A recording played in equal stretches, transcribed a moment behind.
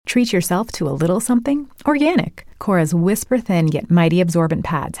Treat yourself to a little something organic. Cora's whisper-thin yet mighty absorbent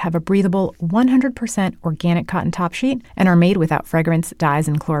pads have a breathable 100% organic cotton top sheet and are made without fragrance, dyes,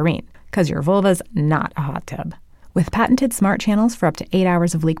 and chlorine, because your vulva's not a hot tub. With patented smart channels for up to 8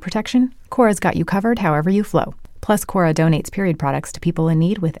 hours of leak protection, Cora's got you covered however you flow. Plus, Cora donates period products to people in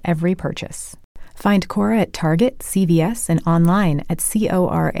need with every purchase. Find Cora at Target, CVS, and online at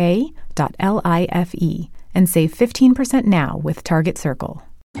cora.life and save 15% now with Target Circle.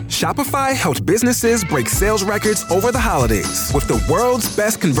 Shopify helps businesses break sales records over the holidays with the world's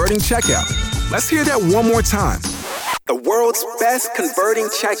best converting checkout. Let's hear that one more time. The world's best converting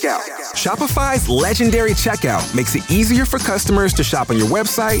checkout. Shopify's legendary checkout makes it easier for customers to shop on your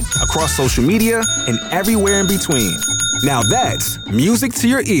website, across social media, and everywhere in between. Now that's music to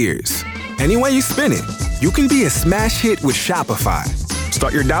your ears. Any way you spin it, you can be a smash hit with Shopify.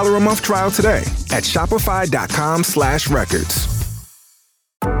 Start your $1 a month trial today at shopify.com/records.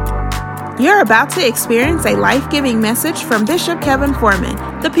 You're about to experience a life-giving message from Bishop Kevin Foreman,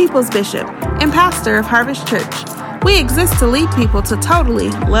 the People's Bishop and pastor of Harvest Church. We exist to lead people to totally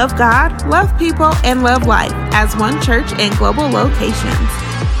love God, love people, and love life as one church in global locations.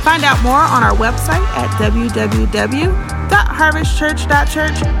 Find out more on our website at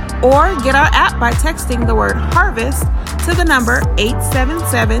www.harvestchurch.church or get our app by texting the word HARVEST to the number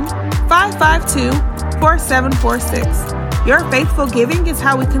 877-552-4746. Your faithful giving is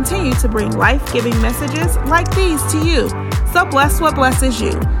how we continue to bring life-giving messages like these to you. So bless what blesses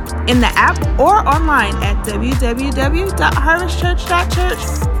you. In the app or online at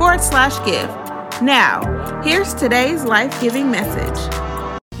www.harvestchurch.church/give. Now, here's today's life-giving message.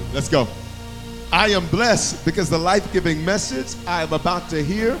 Let's go. I am blessed because the life-giving message I am about to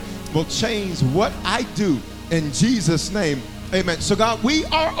hear will change what I do in Jesus' name. Amen. So God, we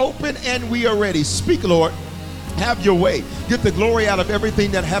are open and we are ready. Speak, Lord. Have your way. Get the glory out of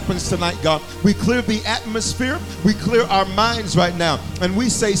everything that happens tonight, God. We clear the atmosphere. We clear our minds right now. And we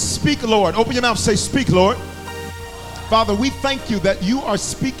say, speak, Lord. Open your mouth. Say, speak, Lord. Father, we thank you that you are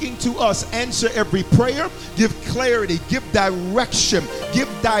speaking to us. Answer every prayer. Give clarity. Give direction. Give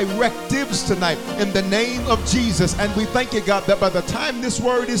directives tonight in the name of Jesus. And we thank you, God, that by the time this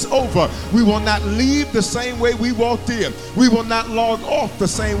word is over, we will not leave the same way we walked in. We will not log off the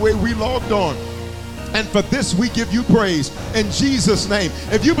same way we logged on. And for this, we give you praise in Jesus' name.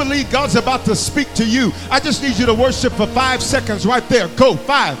 If you believe God's about to speak to you, I just need you to worship for 5 seconds right there. Go.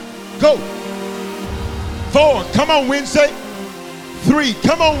 5. Go. 4. Come on, Wednesday. 3.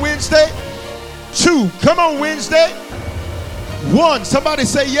 Come on, Wednesday. 2. Come on, Wednesday. 1. Somebody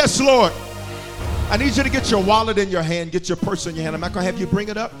say, yes, Lord. I need you to get your wallet in your hand, get your purse in your hand. I'm not going to have you bring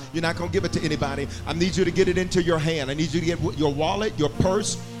it up. You're not going to give it to anybody. I need you to get it into your hand. I need you to get your wallet, your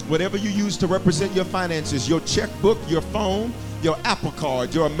purse, whatever you use to represent your finances, your checkbook, your phone, your Apple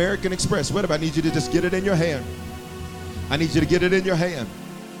Card, your American Express, whatever. I need you to just get it in your hand. I need you to get it in your hand.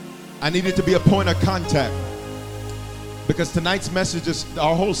 I need it to be a point of contact. Because tonight's message is,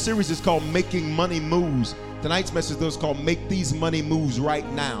 our whole series is called Making Money Moves. Tonight's message is called Make These Money Moves Right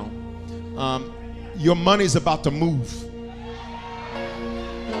Now. Your money's about to move.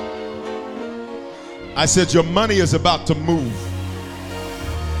 I said your money is about to move.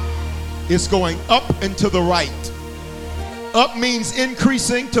 It's going up and to the right. Up means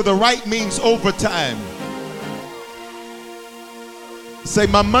increasing, to the right means over time. Say,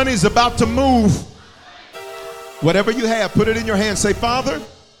 my money's about to move. Whatever you have, put it in your hand. Say, Father,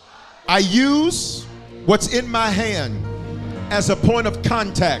 I use what's in my hand as a point of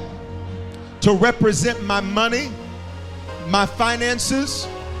contact to represent my money, my finances,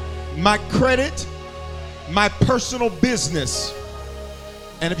 my credit, my personal business.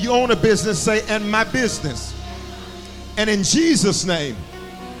 And if you own a business, say, and my business. And in Jesus' name,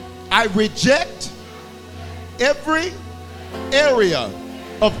 I reject every area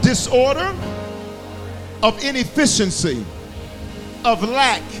of disorder, of inefficiency, of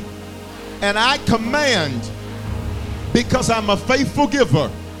lack. And I command, because I'm a faithful giver,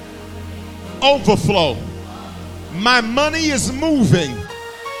 overflow. My money is moving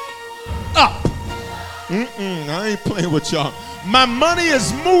up. I ain't playing with y'all. My money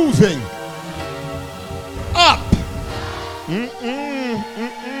is moving up.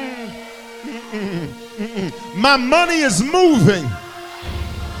 My money is moving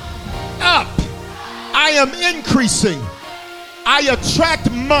up. I am increasing. I attract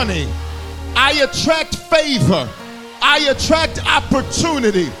money. I attract favor. I attract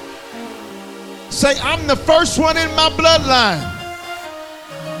opportunity. Say, I'm the first one in my bloodline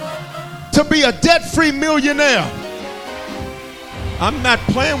to be a debt-free millionaire. I'm not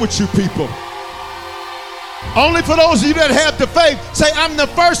playing with you people. Only for those of you that have the faith, say, I'm the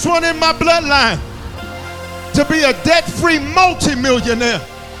first one in my bloodline to be a debt-free multimillionaire.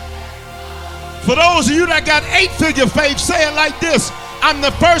 For those of you that got 8-figure faith, say it like this. I'm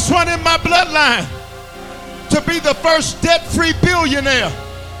the first one in my bloodline to be the first debt-free billionaire.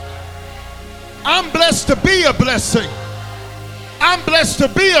 I'm blessed to be a blessing. I'm blessed to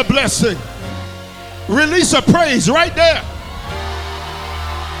be a blessing. Release a praise right there.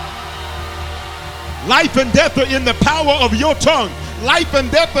 Life and death are in the power of your tongue. Life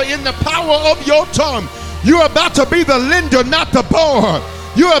and death are in the power of your tongue. You're about to be the lender, not the borrower.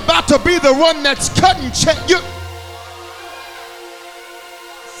 You're about to be the one that's cutting check. You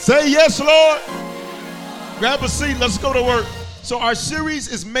say yes, Lord. Grab a seat. Let's go to work. So our series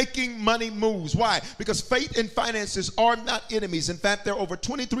is Making Money Moves. Why? Because faith and finances are not enemies. In fact, there are over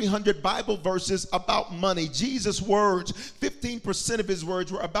 2,300 Bible verses about money. Jesus' words, 15% of his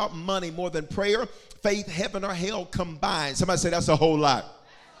words were about money, more than prayer, faith, heaven, or hell combined. Somebody say that's a whole lot.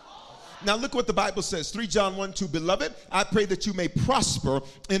 Now look what the Bible says. 3 John 1:2, Beloved, I pray that you may prosper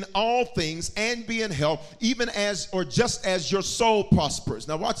in all things and be in health, even as or just as your soul prospers.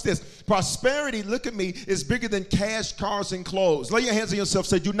 Now watch this. Prosperity, look at me, is bigger than cash, cars, and clothes. Lay your hands on yourself.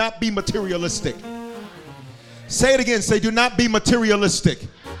 Say, do not be materialistic. Say it again. Say, do not be materialistic.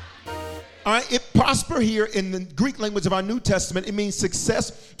 All right, it prosper here in the Greek language of our New Testament, it means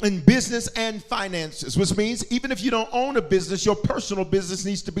success in business and finances, which means even if you don't own a business, your personal business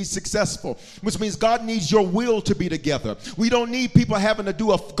needs to be successful, which means God needs your will to be together. We don't need people having to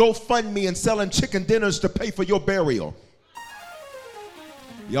do a GoFundMe and selling chicken dinners to pay for your burial.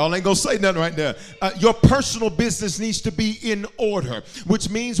 Y'all ain't gonna say nothing right there. Your personal business needs to be in order, which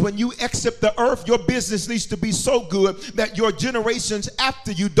means when you exit the earth, your business needs to be so good that your generations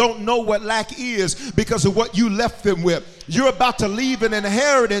after you don't know what lack is because of what you left them with. You're about to leave an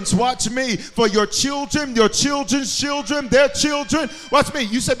inheritance, watch me, for your children, your children's children, their children. Watch me.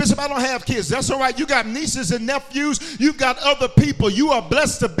 You say, Bishop, I don't have kids. That's all right. You got nieces and nephews. You've got other people. You are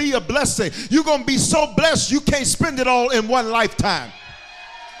blessed to be a blessing. You're gonna be so blessed you can't spend it all in one lifetime.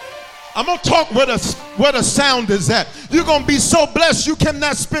 I'm going to talk where the sound is at. You're going to be so blessed you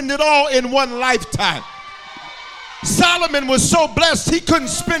cannot spend it all in one lifetime. Solomon was so blessed he couldn't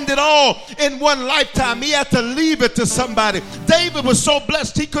spend it all in one lifetime. He had to leave it to somebody. David was so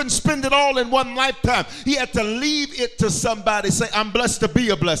blessed he couldn't spend it all in one lifetime. He had to leave it to somebody. Say, I'm blessed to be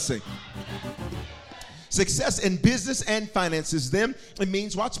a blessing. Success in business and finances, then it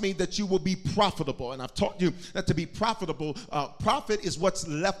means, watch me, that you will be profitable. And I've taught you that to be profitable, profit is what's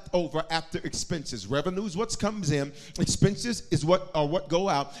left over after expenses. Revenue is what comes in. Expenses is what go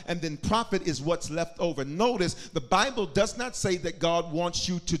out. And then profit is what's left over. Notice the Bible does not say that God wants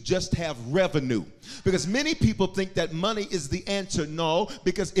you to just have revenue. Because many people think that money is the answer. No,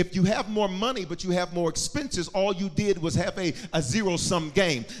 because if you have more money but you have more expenses, all you did was have a zero-sum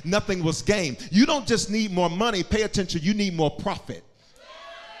game. Nothing was gained. You don't just need more money. Pay attention. You need more profit.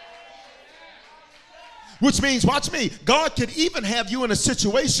 Which means, watch me, God could even have you in a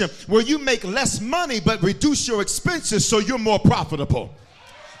situation where you make less money but reduce your expenses so you're more profitable.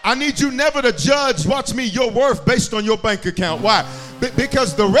 I need you never to judge, watch me, your worth based on your bank account. Why?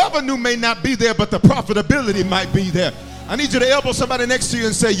 Because the revenue may not be there, but the profitability might be there. I need you to elbow somebody next to you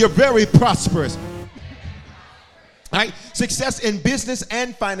and say, you're very prosperous. All right? Success in business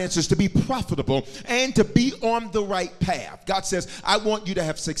and finances, to be profitable and to be on the right path. God says, I want you to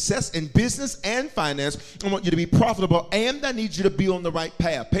have success in business and finance. I want you to be profitable, and I need you to be on the right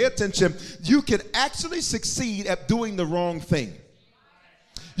path. Pay attention. You can actually succeed at doing the wrong thing.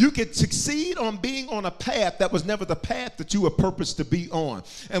 You can succeed on being on a path that was never the path that you were purposed to be on.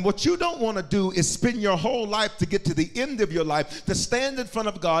 And what you don't want to do is spend your whole life to get to the end of your life, to stand in front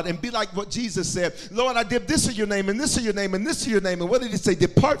of God and be like what Jesus said, Lord, I did this in your name, and this in your name, and this in your name. And what did he say?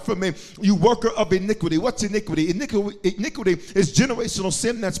 Depart from me, you worker of iniquity. What's iniquity? Iniquity is generational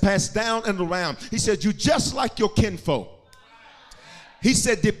sin that's passed down and around. He said, you just like your kinfolk. He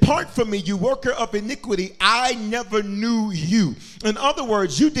said, depart from me, you worker of iniquity. I never knew you. In other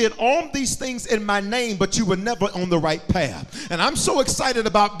words, you did all these things in my name, but you were never on the right path. And I'm so excited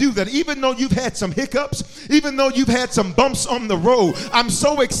about you that even though you've had some hiccups, even though you've had some bumps on the road, I'm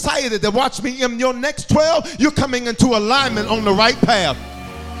so excited that, watch me, in your next 12, you're coming into alignment on the right path.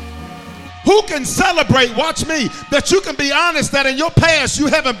 Who can celebrate, watch me, that you can be honest that in your past you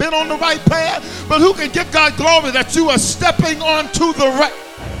haven't been on the right path, but who can give God glory that you are stepping onto the right?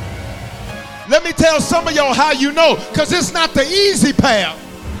 Let me tell some of y'all how you know, because it's not the easy path.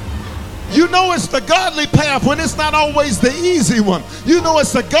 You know it's the godly path when it's not always the easy one. You know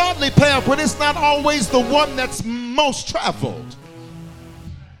it's the godly path when it's not always the one that's most traveled.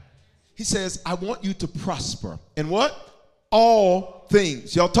 He says, I want you to prosper. In what? All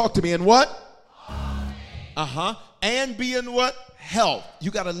things. Y'all talk to me. In what? And be in what? Health.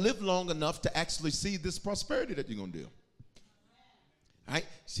 You got to live long enough to actually see this prosperity that you're going to do. All right?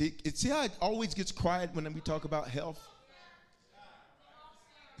 See how it always gets quiet when we talk about health?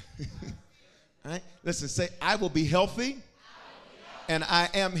 All right? Listen, say, I will be healthy, and I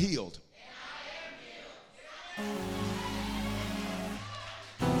am healed.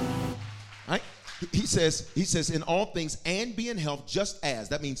 Right? He says in all things and be in health just as.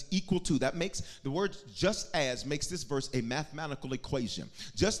 That means equal to. That makes the word just as makes this verse a mathematical equation.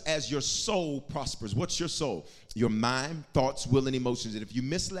 Just as your soul prospers. What's your soul? Your mind, thoughts, will, and emotions. And if you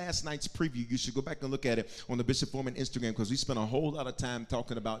missed last night's preview, you should go back and look at it on the Bishop Foreman Instagram, because we spent a whole lot of time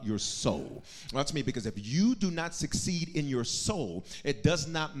talking about your soul. That's me, because if you do not succeed in your soul, it does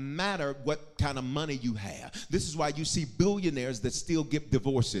not matter what kind of money you have. This is why you see billionaires that still get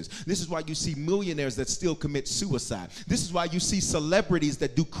divorces. This is why you see millionaires that still commit suicide. This is why you see celebrities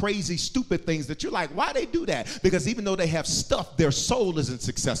that do crazy, stupid things that you're like, why they do that? Because even though they have stuff, their soul isn't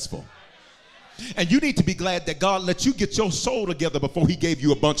successful. And you need to be glad that God let you get your soul together before he gave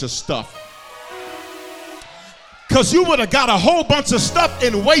you a bunch of stuff. Because you would have got a whole bunch of stuff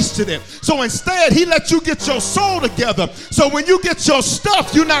and wasted it. So instead, he let you get your soul together. So when you get your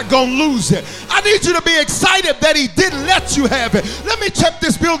stuff, you're not going to lose it. I need you to be excited that he didn't let you have it. Let me check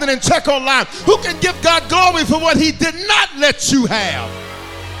this building and check online. Who can give God glory for what he did not let you have?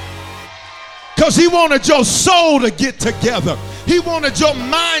 Because he wanted your soul to get together. He wanted your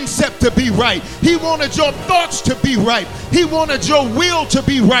mindset to be right. He wanted your thoughts to be right. He wanted your will to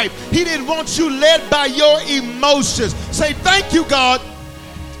be right. He didn't want you led by your emotions. Say, thank you, God,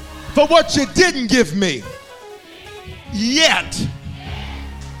 for what you didn't give me yet.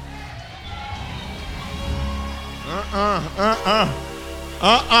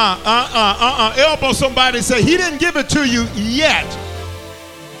 Elbow somebody and say, he didn't give it to you yet.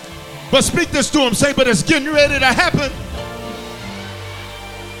 But speak this to him. Say, but it's getting ready to happen.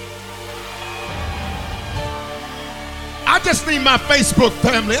 I just need my Facebook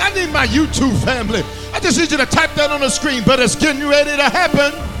family. I need my YouTube family. I just need you to type that on the screen. But it's getting ready to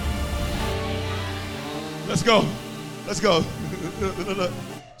happen. Let's go. Let's go.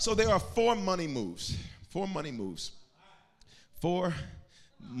 So there are 4 money moves. 4 money moves. 4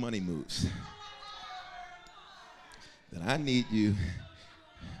 money moves that I need you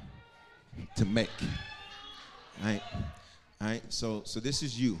to make. All right. All right. So this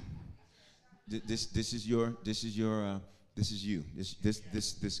is you. This is you.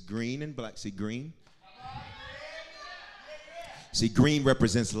 This green and black. See green? See, green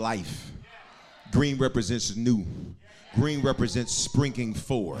represents life. Green represents new. Green represents springing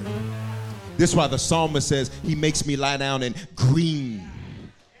forward. This is why the psalmist says, he makes me lie down in green.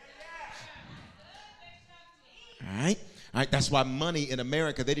 All right? All right, that's why money in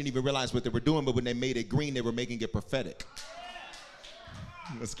America, they didn't even realize what they were doing, but when they made it green, they were making it prophetic.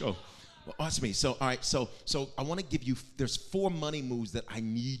 Let's go. Well, watch me. So, all right, so I want to give you, there's 4 money moves that I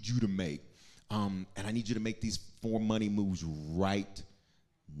need you to make. And I need you to make these 4 money moves right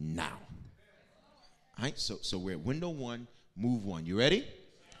now. All right, so we're at window 1, move 1. You ready?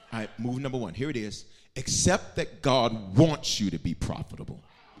 All right, move number 1. Here it is. Accept that God wants you to be profitable.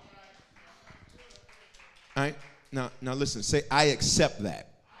 All right, now listen. Say, I accept that.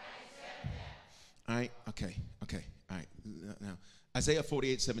 All right, okay. All right, now. Isaiah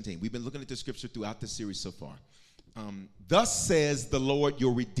 48:17. We've been looking at the scripture throughout this series so far. Thus says the Lord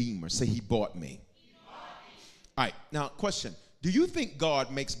your Redeemer. Say, he bought me. All right, now question. Do you think God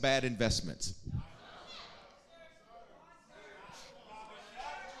makes bad investments?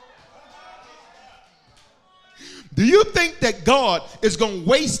 Do you think that God is going to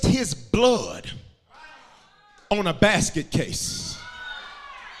waste his blood on a basket case?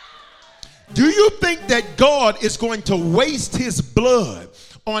 Do you think that God is going to waste his blood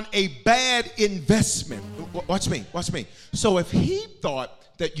on a bad investment? Watch me. So if he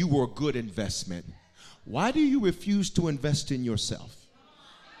thought that you were a good investment, why do you refuse to invest in yourself?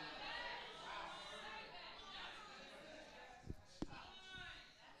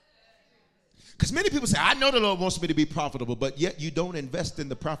 Because many people say, I know the Lord wants me to be profitable, but yet you don't invest in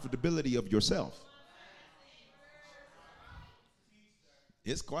the profitability of yourself.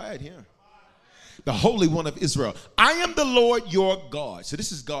 It's quiet here. The Holy One of Israel. I am the Lord your God. So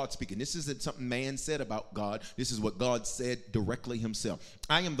this is God speaking. This isn't something man said about God. This is what God said directly himself.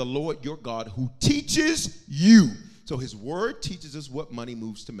 I am the Lord your God who teaches you. So his word teaches us what money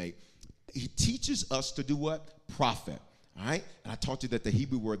moves to make. He teaches us to do what? Profit. All right? And I taught you that the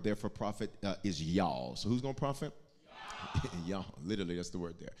Hebrew word there for profit is y'all. So who's going to profit? Y'all, literally, that's the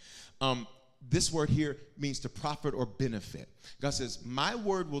word there. This word here means to profit or benefit. God says, my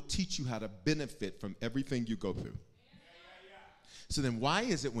word will teach you how to benefit from everything you go through. So then why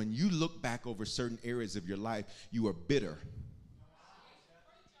is it when you look back over certain areas of your life, you are bitter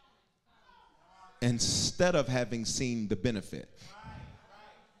instead of having seen the benefit?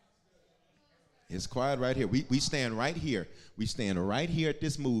 It's quiet right here. We stand right here. We stand right here at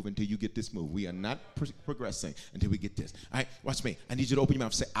this move until you get this move. We are not progressing until we get this. All right, watch me. I need you to open your mouth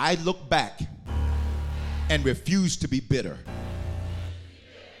and say, I look back and refuse to be bitter.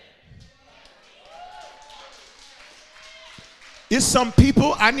 It's some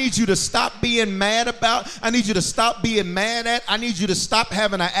people I need you to stop being mad about. I need you to stop being mad at. I need you to stop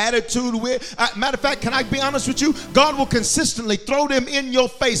having an attitude with. Matter of fact, can I be honest with you? God will consistently throw them in your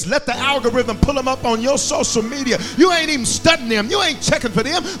face. Let the algorithm pull them up on your social media. You ain't even studying them. You ain't checking for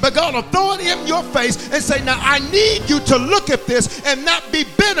them. But God will throw it in your face and say, now I need you to look at this and not be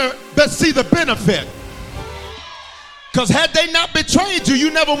bitter, but see the benefit. Because had they not betrayed you,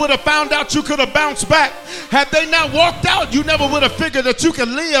 you never would have found out you could have bounced back. Had they not walked out, you never would have figured that you could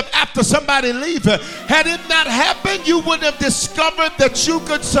live after somebody leaves. Had it not happened, you would have discovered that you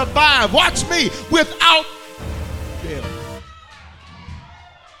could survive. Watch me, without them.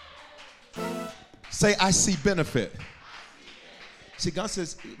 Say, I see benefit. See, God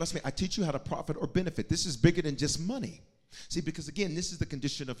says, watch me, I teach you how to profit or benefit. This is bigger than just money. See, because again, this is the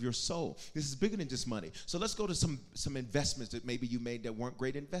condition of your soul. This is bigger than just money. So let's go to some investments that maybe you made that weren't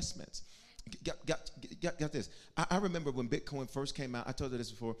great investments. Got this. I remember when Bitcoin first came out. I told you this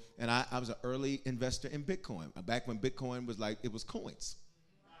before, and I was an early investor in Bitcoin. Back when Bitcoin was like, it was coins.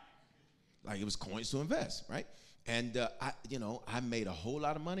 Like it was coins to invest, right? And I made a whole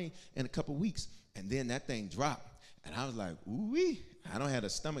lot of money in a couple weeks, and then that thing dropped, and I was like, ooh-wee, I don't have a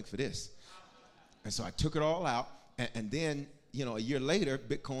stomach for this. And so I took it all out. And then, a year later,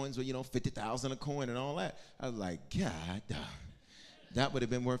 Bitcoins were, 50,000 a coin and all that. I was like, God, that would have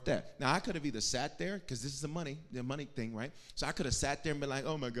been worth that. Now, I could have either sat there, because this is the money thing, right? So I could have sat there and been like,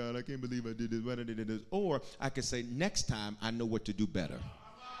 oh, my God, I can't believe I did this. Why did I do this? Or I could say, next time, I know what to do better.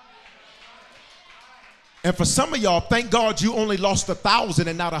 And for some of y'all, thank God you only lost 1,000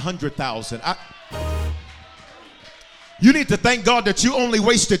 and not 100,000. You need to thank God that you only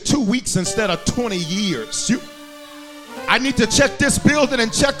wasted 2 weeks instead of 20 years. I need to check this building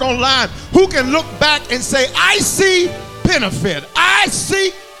and check online. Who can look back and say, I see benefit. I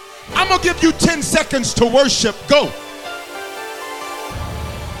see. I'm going to give you 10 seconds to worship. Go.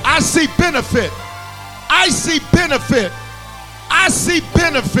 I see benefit. I see benefit. I see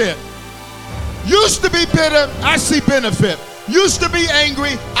benefit. Used to be bitter. I see benefit. Used to be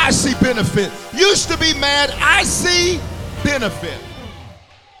angry. I see benefit. Used to be mad. I see benefit.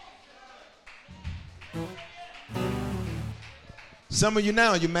 Some of you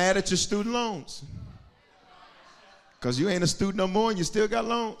now, you're mad at your student loans because you ain't a student no more and you still got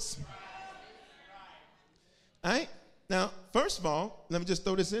loans. All right? Now, first of all, let me just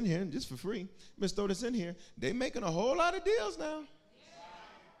throw this in here, just for free. Let's throw this in here. They're making a whole lot of deals now.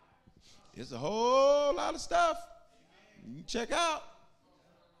 It's a whole lot of stuff. You check out.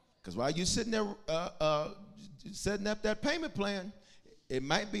 Because while you're sitting there setting up that payment plan, it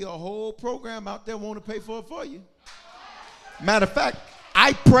might be a whole program out there wanting to pay for it for you. Matter of fact,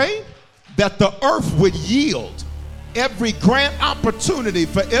 I pray that the earth would yield every grant opportunity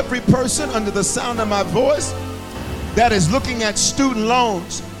for every person under the sound of my voice that is looking at student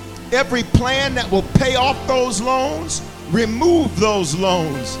loans. Every plan that will pay off those loans, remove those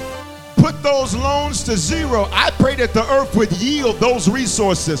loans, put those loans to zero. I pray that the earth would yield those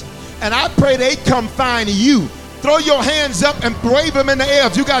resources. And I pray they come find you. Throw your hands up and wave them in the air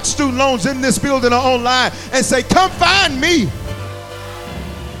if you got student loans in this building or online and say, come find me.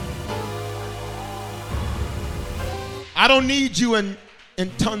 I don't need you in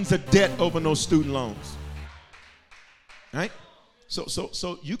tons of debt over those student loans. Right?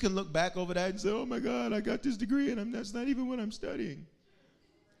 So you can look back over that and say, oh my God, I got this degree and that's not even what I'm studying.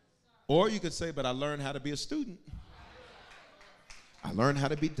 Or you could say, but I learned how to be a student. I learned how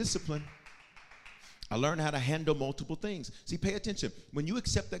to be disciplined. I learned how to handle multiple things. See, pay attention. When you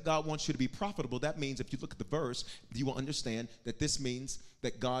accept that God wants you to be profitable, that means if you look at the verse, you will understand that this means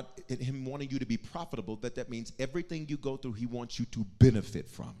that God, in Him wanting you to be profitable, that means everything you go through, He wants you to benefit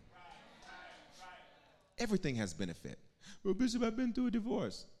from. Everything has benefit. Well, Bishop, I've been through a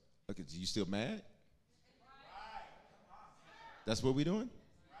divorce. Okay, you still mad? That's what we're doing?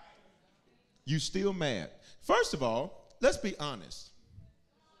 You still mad? First of all, let's be honest.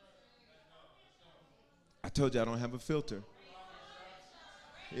 I told you I don't have a filter.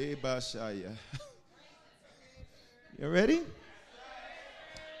 Hey, Bashaya. You ready?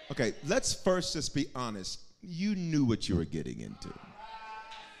 Okay, let's first just be honest. You knew what you were getting into.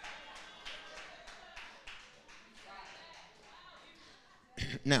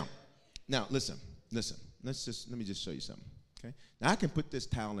 Now, listen. Let me just show you something. Okay? Now I can put this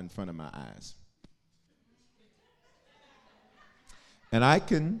towel in front of my eyes. And I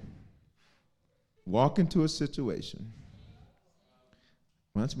can walk into a situation,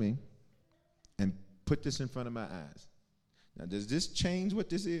 watch me, and put this in front of my eyes. Now, does this change what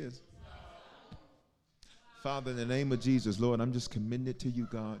this is? Father, in the name of Jesus, Lord, I'm just committing it to you,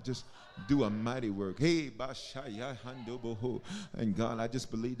 God. Just do a mighty work. Hey, Bashaya Handoboho. And God, I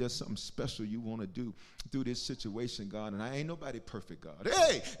just believe there's something special you want to do through this situation, God. And I ain't nobody perfect, God.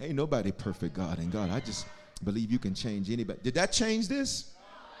 Hey, ain't nobody perfect, God. And God, I just believe you can change anybody. Did that change this?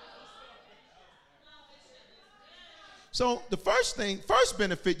 So the first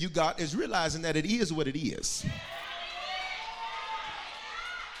benefit you got is realizing that it is what it is.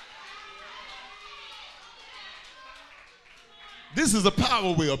 This is a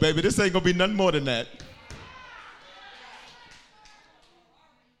power wheel, baby. This ain't going to be nothing more than that.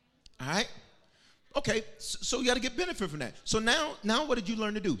 All right? Okay, so you got to get benefit from that. So now what did you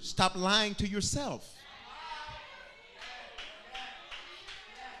learn to do? Stop lying to yourself.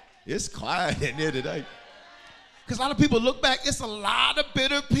 It's quiet in here today. Because a lot of people look back, it's a lot of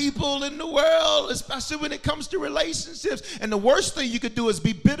bitter people in the world, especially when it comes to relationships. And the worst thing you could do is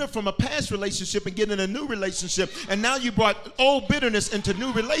be bitter from a past relationship and get in a new relationship. And now you brought old bitterness into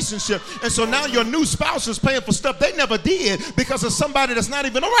new relationship. And so now your new spouse is paying for stuff they never did because of somebody that's not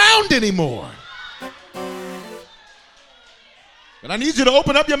even around anymore. But I need you to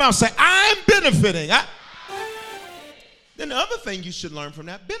open up your mouth and say, I'm benefiting. Then the other thing you should learn from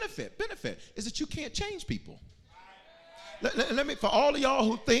that benefit is that you can't change people. Let me, for all of y'all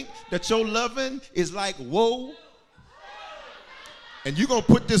who think that your loving is like, whoa, and you're going to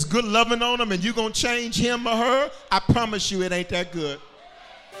put this good loving on them and you're going to change him or her, I promise you it ain't that good.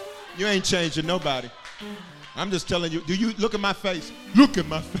 You ain't changing nobody. I'm just telling you, do you look at my face? Look at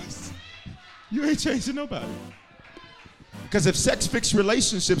my face. You ain't changing nobody. Because if sex fixed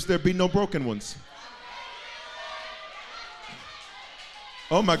relationships, there'd be no broken ones.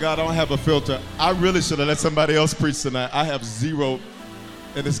 Oh my God, I don't have a filter. I really should have let somebody else preach tonight. I have zero,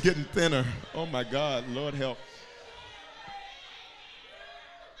 and it's getting thinner. Oh my God, Lord help.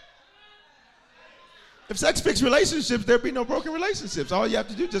 If sex fixed relationships, there'd be no broken relationships. All you have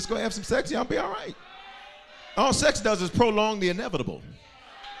to do is just go have some sex, y'all be all right. All sex does is prolong the inevitable.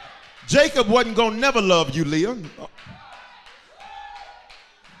 Jacob wasn't going to never love you, Leah.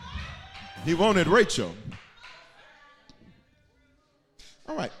 He wanted Rachel.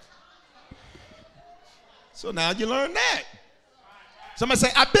 All right. So now you learn that. Somebody say,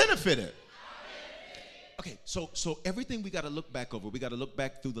 I benefited. Okay, so everything we got to look back over, we got to look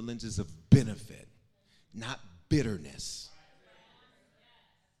back through the lenses of benefit, not bitterness.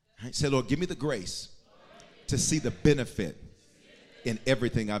 All right, say, Lord, give me the grace to see the benefit in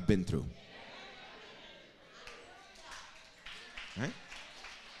everything I've been through. All right?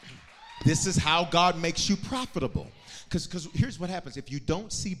 This is how God makes you profitable. Because here's what happens. If you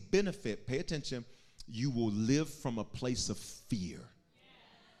don't see benefit, pay attention, you will live from a place of fear.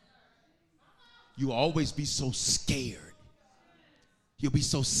 You will always be so scared. You'll be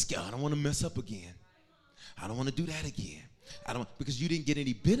so scared. I don't want to mess up again. I don't want to do that again. Because you didn't get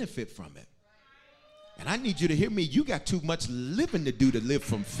any benefit from it. And I need you to hear me. You got too much living to do to live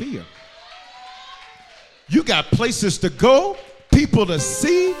from fear. You got places to go, people to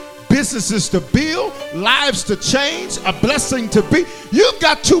see, businesses to build, lives to change, a blessing to be. You've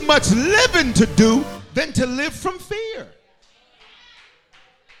got too much living to do than to live from fear.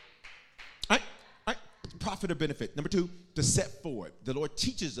 Profit or benefit. Number two, to set forward. The Lord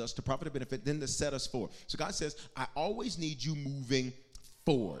teaches us to profit or benefit, then to set us forward. So God says, I always need you moving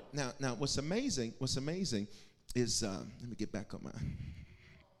forward. Now what's amazing is, let me get back on my,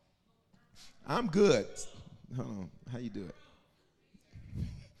 I'm good. Hold on, how you do it?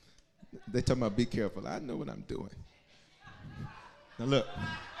 They talking about be careful. I know what I'm doing. Now look.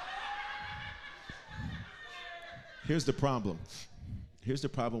 Here's the problem. Here's the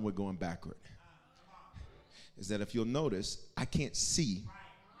problem with going backward. Is that if you'll notice, I can't see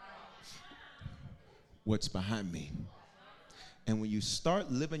what's behind me. And when you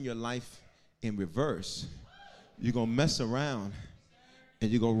start living your life in reverse, you're going to mess around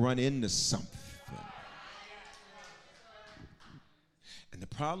and you're going to run into something. And the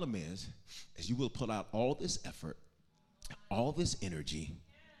problem is you will put out all this effort, all this energy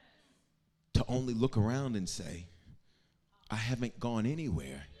to only look around and say, I haven't gone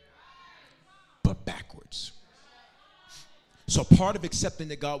anywhere but backwards. So part of accepting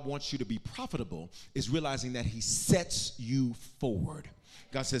that God wants you to be profitable is realizing that he sets you forward.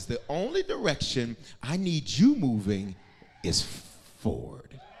 God says the only direction I need you moving is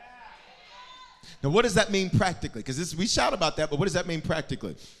forward. Now, what does that mean practically? Because we shout about that, but what does that mean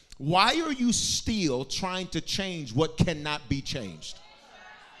practically? Why are you still trying to change what cannot be changed?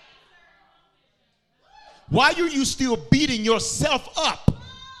 Why are you still beating yourself up?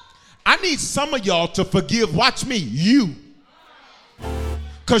 I need some of y'all to forgive, watch me, you.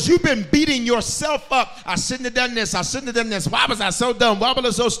 Because you've been beating yourself up. I shouldn't have done this. I shouldn't have done this. Why was I so dumb? Why was I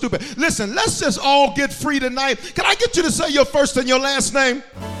so stupid? Listen, let's just all get free tonight. Can I get you to say your first and your last name?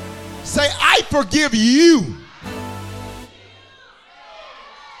 Say, I forgive you.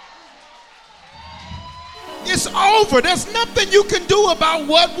 It's over. There's nothing you can do about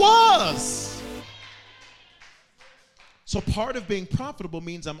what was. So part of being profitable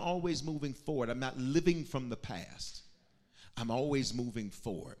means I'm always moving forward. I'm not living from the past. I'm always moving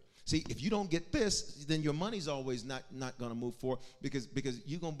forward. See, if you don't get this, then your money's always not going to move forward because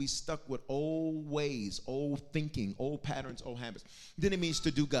you're going to be stuck with old ways, old thinking, old patterns, old habits. Then it means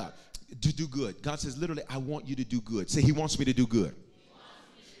to do good. God says, literally, I want you to do good. Say, he wants me to do good.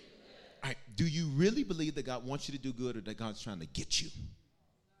 All right, do you really believe that God wants you to do good or that God's trying to get you?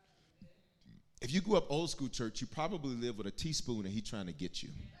 If you grew up old school church, you probably live with a teaspoon and he's trying to get you.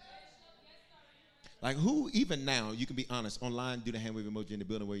 Like who, even now, you can be honest, online, do the hand wave emoji in the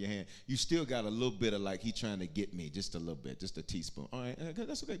building, wave your hand. You still got a little bit of like, he trying to get me, just a little bit, just a teaspoon. All right,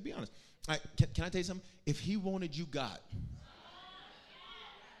 that's okay, be honest. All right, can I tell you something? If he wanted you God,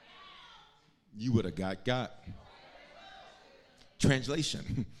 you would have got.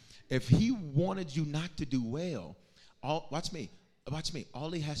 Translation, if he wanted you not to do well, watch me,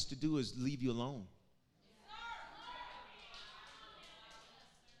 all he has to do is leave you alone.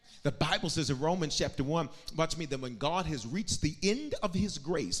 The Bible says in Romans chapter 1, watch me, that when God has reached the end of his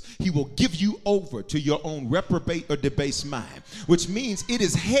grace, he will give you over to your own reprobate or debased mind, which means it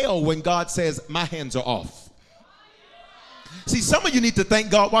is hell when God says, my hands are off. See, some of you need to thank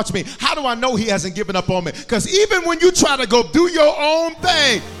God. Watch me. How do I know he hasn't given up on me? Because even when you try to go do your own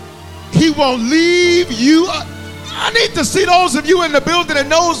thing, he won't leave you. I need to see those of you in the building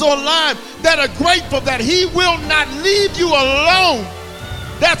and those online that are grateful that he will not leave you alone.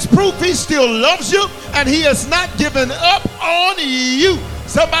 That's proof he still loves you and he has not given up on you.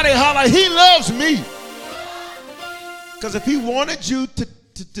 Somebody holler, he loves me. Because if he wanted you to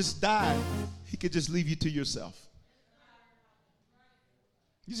just die, he could just leave you to yourself.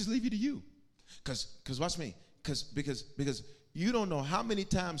 He just leave you to you. Because watch me, because you don't know how many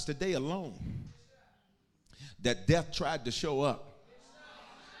times today alone that death tried to show up.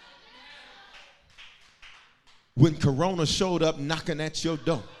 When Corona showed up knocking at your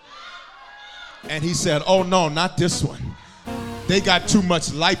door. And he said, oh no, not this one. They got too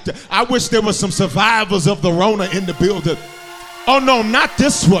much life. I wish there were some survivors of the Rona in the building. Oh no, not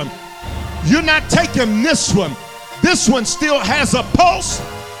this one. You're not taking this one. This one still has a pulse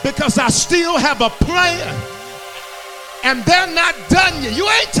because I still have a plan. And they're not done yet. You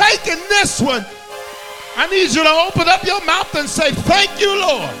ain't taking this one. I need you to open up your mouth and say, thank you,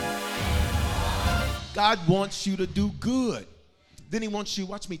 Lord. God wants you to do good. Then he wants you,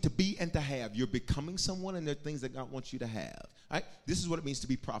 watch me, to be and to have. You're becoming someone, and there are things that God wants you to have. All right? This is what it means to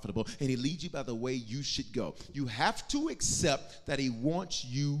be profitable, and he leads you by the way you should go. You have to accept that he wants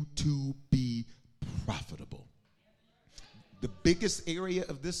you to be profitable. The biggest area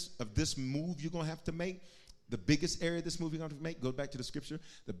of this move you're going to have to make, the biggest area of this move you're going to have to make, go back to the scripture,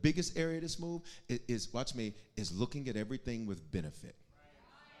 the biggest area of this move is, watch me, is looking at everything with benefit.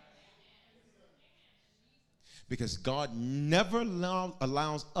 Because God never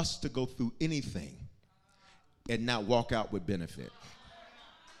allows us to go through anything and not walk out with benefit.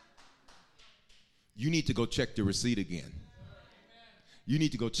 You need to go check the receipt again. You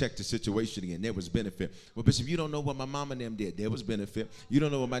need to go check the situation again. There was benefit. Well, Bishop, you don't know what my mom and them did. There was benefit. You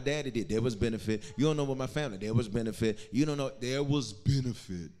don't know what my daddy did. There was benefit. You don't know what my family. There was benefit. You don't know. There was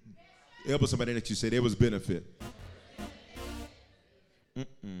benefit. Elbow somebody that you say there was benefit.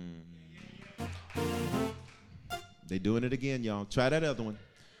 They doing it again, y'all. Try that other one.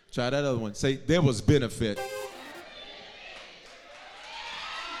 Try that other one. Say, there was benefit.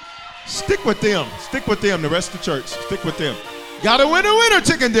 Stick with them. Stick with them, the rest of the church. Stick with them. Got a winner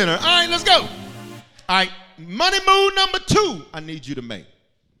chicken dinner. All right, let's go. All right, money move number 2 I need you to make.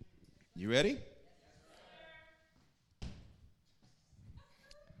 You ready?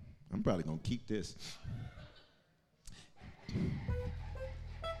 I'm probably going to keep this.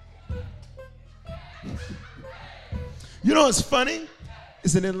 You know what's funny?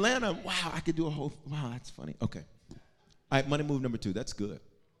 It's in Atlanta. Wow, I could do a whole, wow, that's funny. Okay. All right, money move number 2. That's good.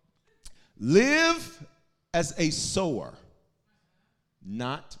 Live as a sower,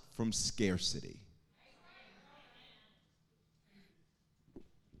 not from scarcity.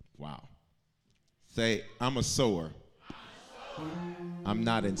 Wow. Say, I'm a sower. I'm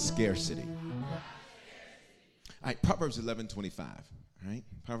not in scarcity. All right, Proverbs 11:25. All right,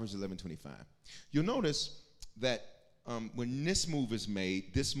 Proverbs 11:25. You'll notice that when this move is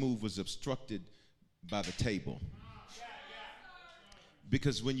made, this move was obstructed by the table.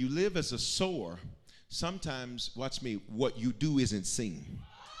 Because when you live as a sower, sometimes, watch me, what you do isn't seen.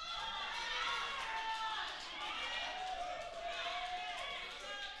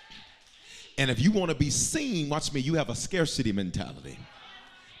 And if you want to be seen, watch me, you have a scarcity mentality.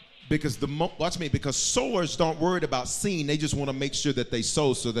 Because watch me, because sowers don't worry about seen, they just want to make sure that they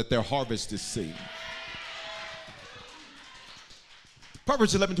sow so that their harvest is seen.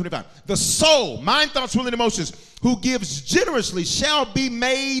 Proverbs 11:25. The soul, mind, thoughts, will, and emotions, who gives generously shall be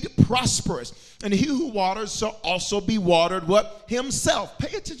made prosperous. And he who waters shall also be watered, what? Himself.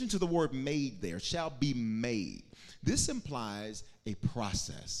 Pay attention to the word made there, shall be made. This implies a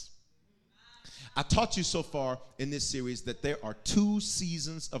process. I taught you so far in this series that there are 2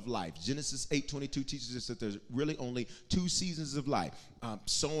 seasons of life. Genesis 8:22 teaches us that there's really only 2 seasons of life,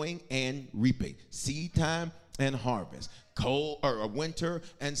 sowing and reaping, seed time and harvest, cold or winter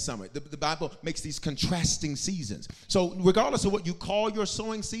and summer. The Bible makes these contrasting seasons. So regardless of what you call your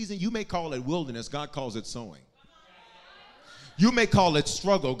sowing season, you may call it wilderness, God calls it sowing. You may call it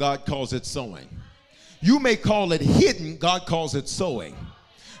struggle, God calls it sowing. You may call it hidden, God calls it sowing.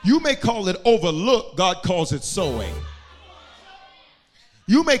 You may call it overlooked, God calls it sowing.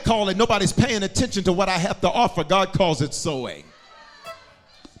 You may call it nobody's paying attention to what I have to offer, God calls it sowing.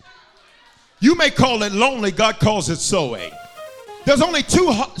 You may call it lonely, God calls it sowing. There's only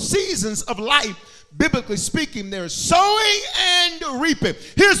 2 seasons of life, biblically speaking. There's sowing and reaping.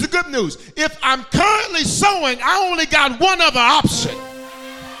 Here's the good news. If I'm currently sowing, I only got one other option.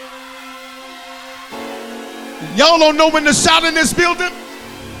 Y'all don't know when to shout in this building?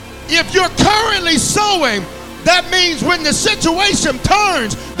 If you're currently sowing, that means when the situation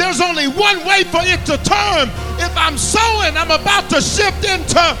turns, there's only one way for it to turn. If I'm sowing, I'm about to shift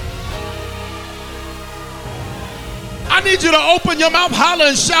into. I need you to open your mouth, holler,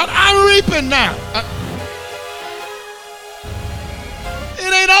 and shout, I'm reaping now.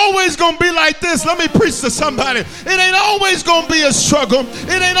 It ain't always going to be like this. Let me preach to somebody. It ain't always going to be a struggle.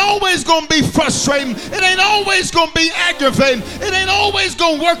 It ain't always going to be frustrating. It ain't always going to be aggravating. It ain't always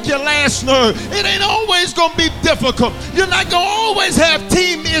going to work your last nerve. It ain't always going to be difficult. You're not going to always have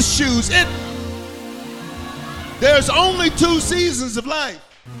team issues. There's only 2 seasons of life.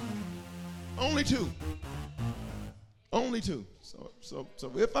 Only 2. Only 2. So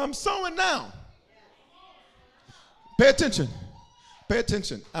if I'm sowing now, pay attention. Pay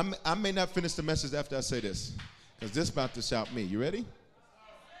attention. I may not finish the message after I say this, because this is about to shout me. You ready?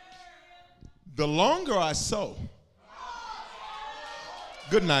 The longer I sow.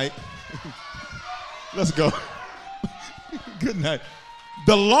 Good night. Let's go. Good night.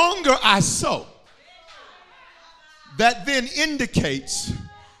 The longer I sow, that then indicates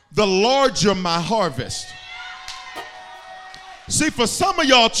the larger my harvest. See, for some of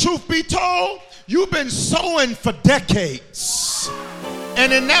y'all, truth be told, you've been sowing for decades.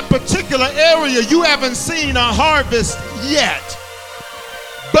 And in that particular area, you haven't seen a harvest yet.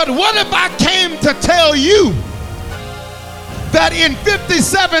 But what if I came to tell you that in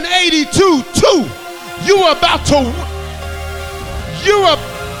 5782:2, you're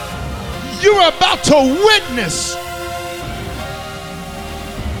about to witness.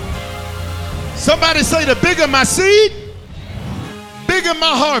 Somebody say, the bigger my seed, bigger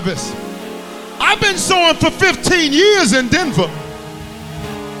my harvest. I've been sowing for 15 years in Denver,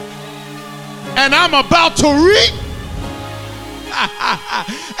 and I'm about to reap.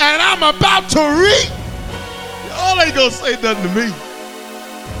 And I'm about to reap. Y'all ain't gonna say nothing to me.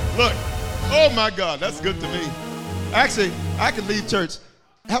 Look, oh my God, that's good to me. Actually, I can leave church.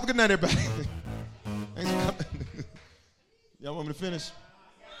 Have a good night, everybody. Y'all want me to finish?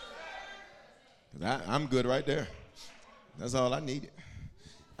 I'm good right there. That's all I needed.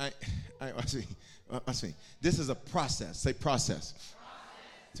 Watch me. This is a process. Say process.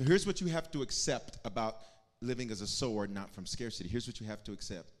 So here's what you have to accept about living as a sower, not from scarcity. Here's what you have to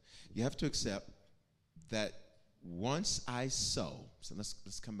accept. You have to accept that once I sow, so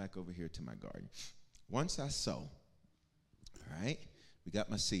let's come back over here to my garden. Once I sow, all right, we got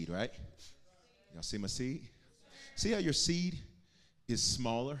my seed, right? Y'all see my seed? See how your seed is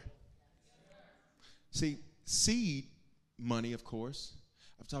smaller? See, seed money, of course.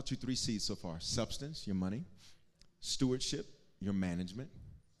 I've taught you 3 seeds so far. Substance, your money. stewardship, your management,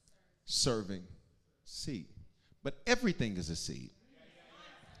 serving, seed. But everything is a seed.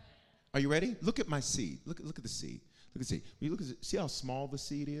 Are you ready? Look at my seed. Look at the seed. Look at the seed. When you look at it, see how small the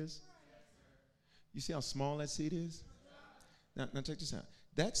seed is? You see how small that seed is? Now check this out.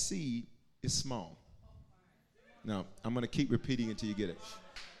 That seed is small. Now, I'm going to keep repeating until you get it.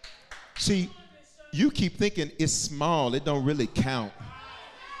 See, you keep thinking it's small. It don't really count.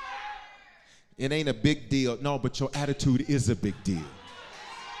 It ain't a big deal. No, but your attitude is a big deal.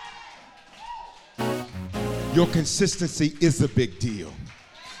 Your consistency is a big deal.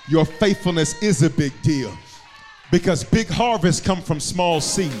 Your faithfulness is a big deal. Because big harvests come from small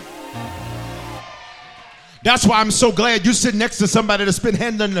seed. That's why I'm so glad you sit next to somebody that's been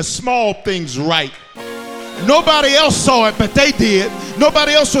handling the small things right. Nobody else saw it, but they did.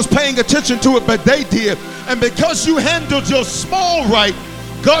 Nobody else was paying attention to it, but they did. And because you handled your small right,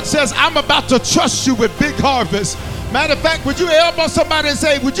 God says, I'm about to trust you with big harvest. Matter of fact, would you elbow somebody and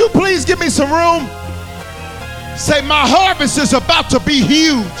say, would you please give me some room? Say, my harvest is about to be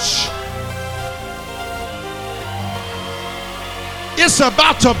huge. It's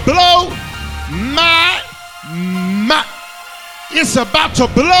about to blow my. It's about to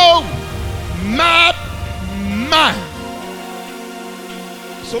blow my mind.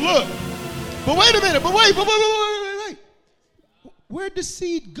 So look, but wait a minute, but wait. Where'd the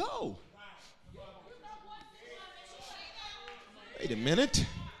seed go? Wait a minute.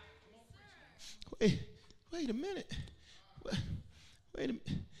 Wait a minute. Wait a minute.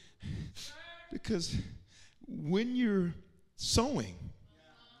 Because when you're sowing,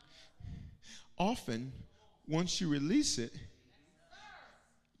 often once you release it,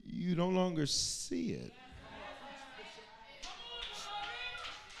 you no longer see it.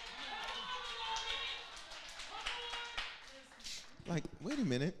 Like, wait a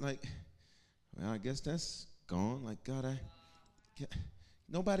minute, like, well, I guess that's gone. Like, God,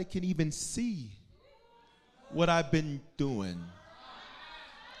 nobody can even see what I've been doing.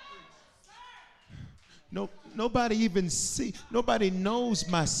 No, nobody even see, nobody knows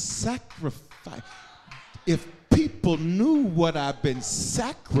my sacrifice. If people knew what I've been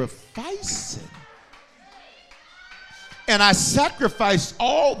sacrificing, and I sacrificed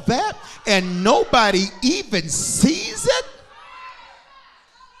all that, and nobody even sees it.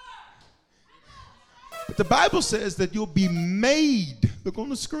 But the Bible says that you'll be made, look on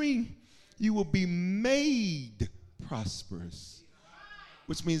the screen, you will be made prosperous.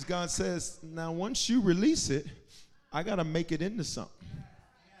 Which means God says, now once you release it, I got to make it into something.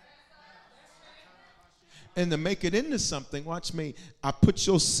 And to make it into something, watch me, I put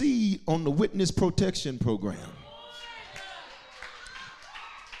your seed on the witness protection program.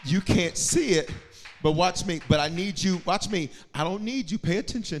 You can't see it, but watch me. But I need you, watch me. I don't need you, pay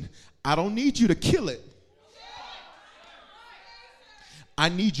attention. I don't need you to kill it. I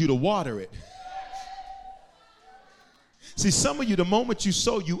need you to water it. See, some of you, the moment you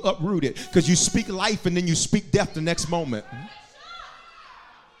sow, you uproot it because you speak life and then you speak death the next moment.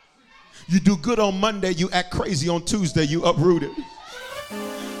 You do good on Monday, you act crazy on Tuesday, you uproot it.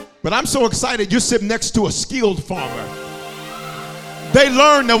 But I'm so excited you're sitting next to a skilled farmer. They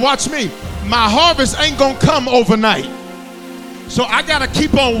learn that, watch me, my harvest ain't gonna come overnight. So I gotta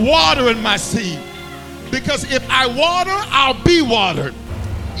keep on watering my seed. Because if I water, I'll be watered.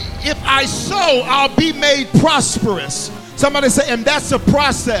 If I sow, I'll be made prosperous. Somebody say, and that's a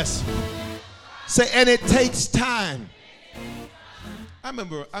process. Say, and it takes time. I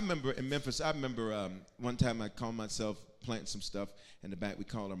remember in Memphis, one time I called myself planting some stuff in the back. We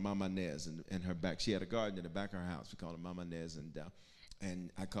called her Mama Nez in her back. She had a garden in the back of her house. We called her Mama Nez,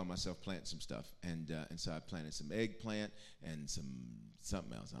 and I called myself planting some stuff. And so I planted some eggplant and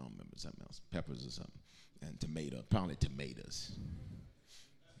something else. I don't remember, something else, peppers or something, and tomato, probably tomatoes.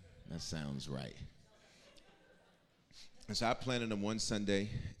 That sounds right. And so I planted them one Sunday,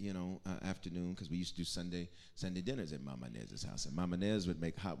 afternoon, because we used to do Sunday dinners at Mama Nez's house. And Mama Nez would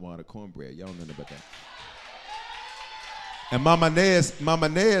make hot water cornbread. Y'all know about that. And Mama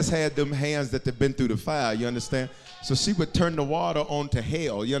Nez had them hands that had been through the fire, you understand? So she would turn the water on to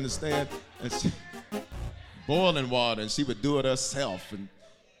hell, you understand? And boiling water, and she would do it herself, and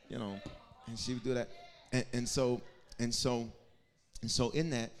she would do that. And so in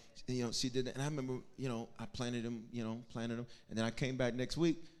that, she did that, and I remember, I planted them, and then I came back next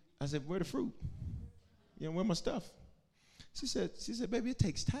week. I said, where the fruit? Where my stuff? She said, baby, it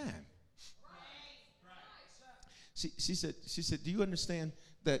takes time. She said, do you understand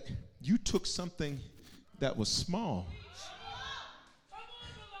that you took something that was small?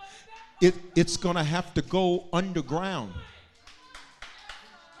 It's going to have to go underground.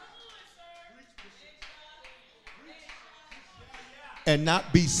 and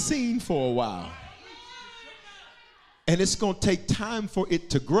not be seen for a while. And it's going to take time for it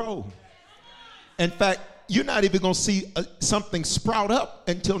to grow. In fact, you're not even going to see something sprout up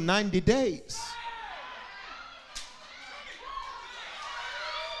until 90 days.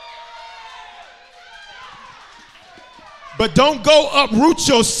 But don't go uproot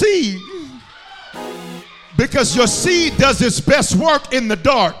your seed, because your seed does its best work in the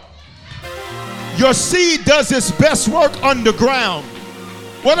dark. Your seed does its best work underground.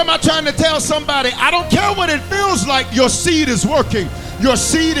 What am I trying to tell somebody? I don't care what it feels like. Your seed is working. Your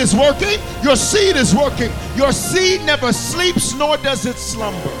seed is working. Your seed is working. Your seed never sleeps, nor does it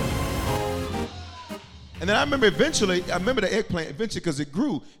slumber. And then I remember the eggplant eventually, because it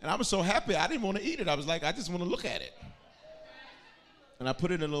grew. And I was so happy, I didn't want to eat it. I was like, I just want to look at it. And I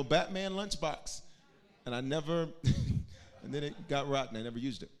put it in a little Batman lunchbox. And I never, and then it got rotten. I never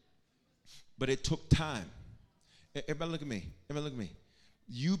used it. But it took time. Everybody look at me. Everybody look at me.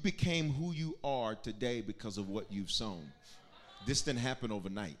 You became who you are today because of what you've sown. This didn't happen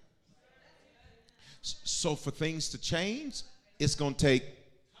overnight. So for things to change, it's going to take,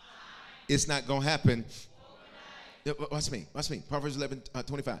 it's not going to happen. Watch me. Proverbs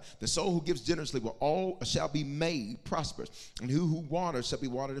 11:25. The soul who gives generously shall be made prosperous, and who waters shall be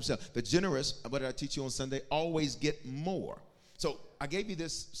watered himself. The generous, what did I teach you on Sunday? Always get more. So I gave you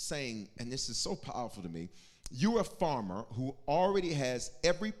this saying, and this is so powerful to me. You're a farmer who already has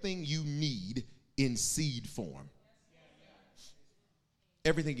everything you need in seed form.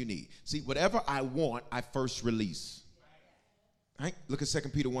 Everything you need. See, whatever I want, I first release. Right? Look at 2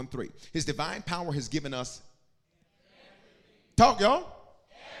 Peter 1:3. His divine power has given us. Talk, y'all.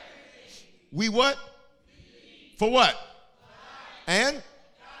 We what? For what? And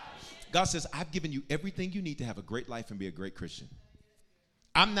God says, I've given you everything you need to have a great life and be a great Christian.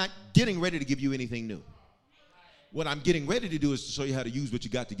 I'm not getting ready to give you anything new. What I'm getting ready to do is to show you how to use what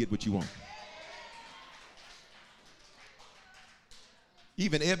you got to get what you want.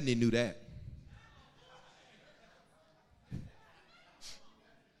 Even Ebony knew that.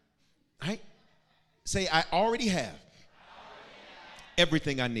 Right? Say, I already have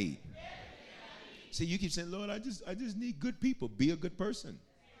everything I need. See, you keep saying, Lord, I just need good people. Be a good person.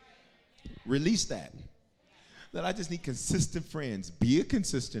 Release that. That I just need consistent friends. Be a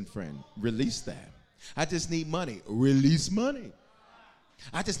consistent friend. Release that. I just need money. Release money.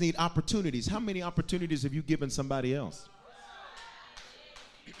 I just need opportunities. How many opportunities have you given somebody else?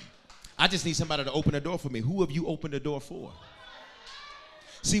 I just need somebody to open a door for me. Who have you opened a door for?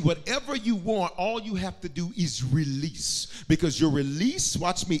 See, whatever you want, all you have to do is release. Because your release,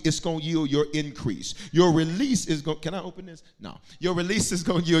 watch me, it's going to yield your increase. Your release is going, can I open this? No. Your release is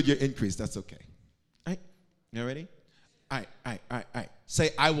going to yield your increase. That's okay. All right? You ready? All right. Say,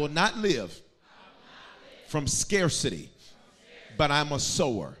 I will not live from scarcity, but I'm a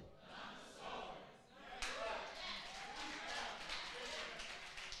sower.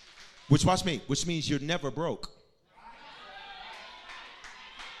 Which, watch me, which means you're never broke.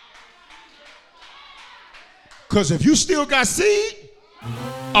 Because if you still got seed,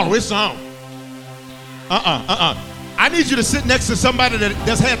 oh, it's on. I need you to sit next to somebody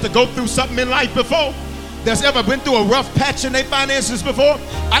that's had to go through something in life before, that's ever been through a rough patch in their finances before.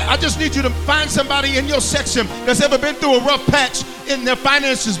 I just need you to find somebody in your section that's ever been through a rough patch in their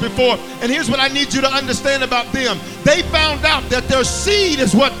finances before. And here's what I need you to understand about them. They found out that their seed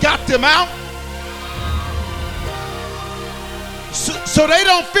is what got them out. So they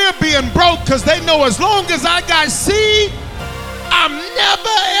don't fear being broke, because they know as long as I got seed, I'm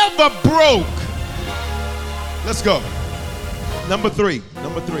never ever broke. Let's go. Number three.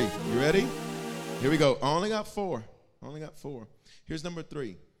 You ready? Here we go. I only got four. Here's number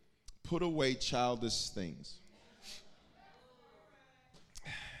 3. Put away childish things.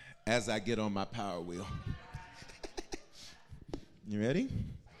 As I get on my power wheel. You ready?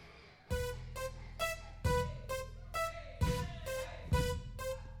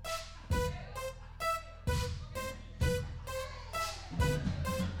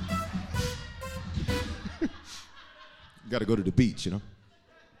 Got to go to the beach, you know.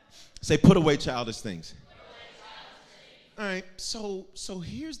 Say, put away childish things. All right, so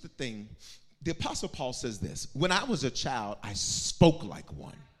here's the thing. The Apostle Paul says this. When I was a child, I spoke like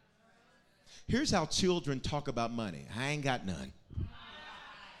one. Here's how children talk about money. I ain't got none.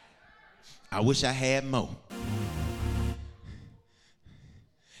 I wish I had more.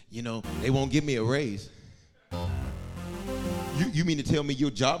 You know, they won't give me a raise. You mean to tell me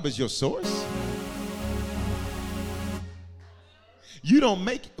your job is your source? You don't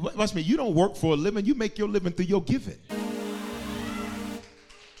make, watch me, you don't work for a living. You make your living through your giving.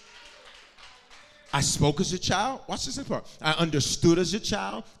 I I spoke as a child. Watch this part. I understood as a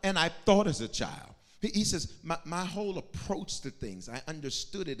child, and I thought as a child. He says, my whole approach to things, I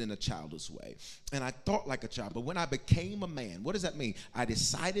understood it in a childish way, and I thought like a child. But when I became a man, what does that mean? I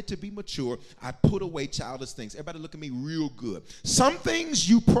decided to be mature. I put away childish things. Everybody look at me real good. Some things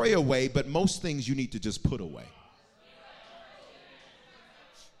you pray away, but most things you need to just put away.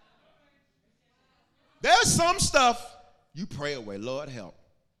 There's some stuff you pray away. Lord, help.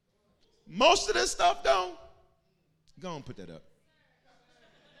 Most of this stuff, don't. Go on, put that up.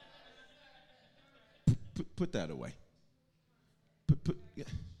 Put that away. Yeah.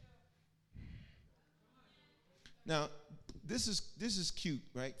 Now, this is cute,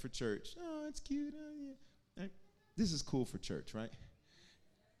 right, for church. Oh, it's cute. Oh, yeah. Right? This is cool for church, right?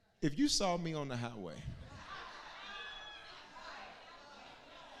 If you saw me on the highway,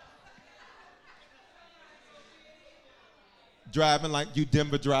 driving like you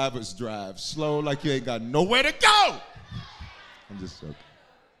Denver drivers drive, slow like you ain't got nowhere to go. I'm just joking.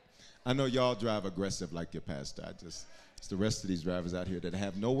 I know y'all drive aggressive like your pastor. It's the rest of these drivers out here that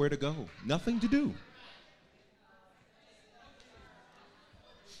have nowhere to go, nothing to do.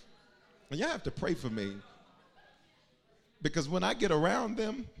 And y'all have to pray for me, because when I get around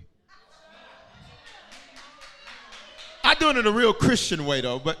them, I do it in a real Christian way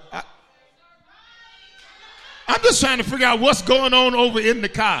though, but I'm just trying to figure out what's going on over in the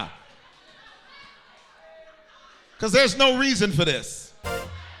car, because there's no reason for this.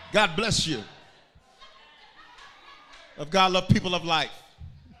 God bless you. Of God love people of life.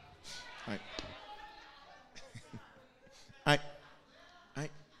 All right.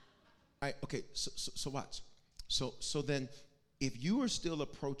 Okay, so watch. So then, if you are still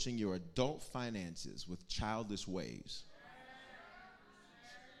approaching your adult finances with childish ways,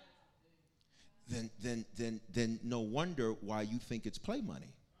 then no wonder why you think it's play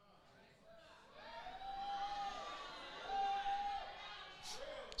money.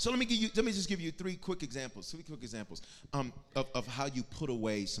 So let me just give you three quick examples of how you put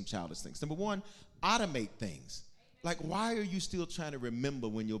away some childish things. Number one, automate things. Like, why are you still trying to remember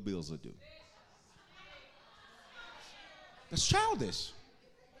when your bills are due? That's childish.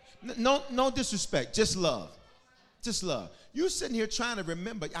 No disrespect, just love. Just love. You're sitting here trying to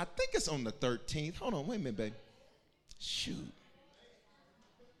remember. I think it's on the 13th. Hold on, wait a minute, babe. Shoot.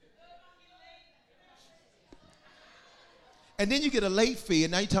 And then you get a late fee,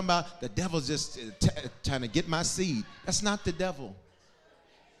 and now you're talking about the devil's just trying to get my seed. That's not the devil.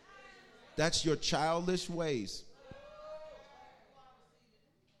 That's your childish ways.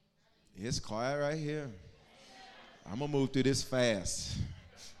 It's quiet right here. I'm going to move through this fast.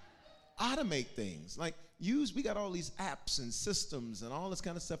 Automate things. Like, we got all these apps and systems and all this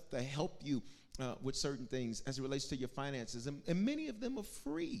kind of stuff to help you with certain things as it relates to your finances. And many of them are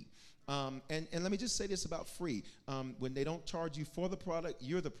free. And let me just say this about free. When they don't charge you for the product,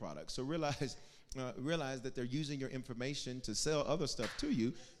 you're the product. So realize that they're using your information to sell other stuff to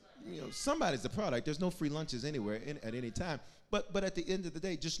you. You know, somebody's the product. There's no free lunches anywhere at any time. But at the end of the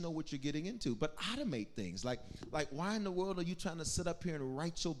day, just know what you're getting into. But automate things. Like why in the world are you trying to sit up here and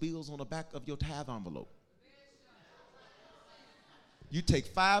write your bills on the back of your tithe envelope? You take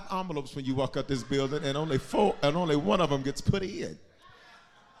 5 envelopes when you walk out this building, and only one of them gets put in,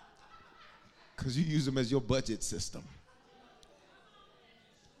 because you use them as your budget system.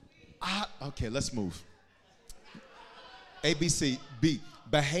 Okay, let's move. A, B, C, B.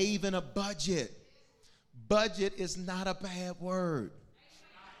 Behave in a budget. Budget is not a bad word.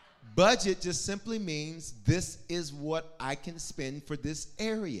 Budget just simply means this is what I can spend for this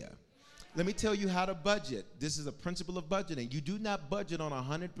area. Let me tell you how to budget. This is a principle of budgeting. You do not budget on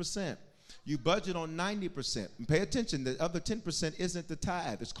 100%. You budget on 90%. And pay attention, the other 10% isn't the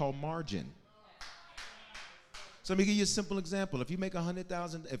tithe. It's called margin. So let me give you a simple example. If you make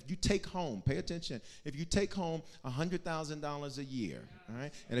 $100,000, if you take home, pay attention, if you take home $100,000 a year, all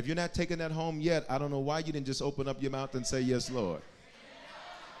right? And if you're not taking that home yet, I don't know why you didn't just open up your mouth and say, yes, Lord.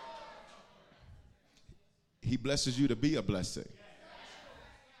 He blesses you to be a blessing.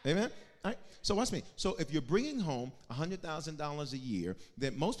 Amen? All right, so watch me. So if you're bringing home $100,000 a year,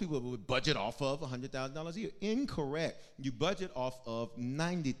 then most people would budget off of $100,000 a year. Incorrect. You budget off of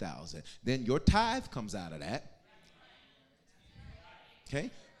 $90,000. Then your tithe comes out of that. Okay?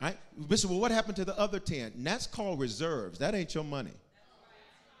 All right? Bishop, well, what happened to the other 10? And that's called reserves. That ain't your money.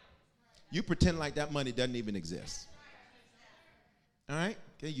 You pretend like that money doesn't even exist. All right?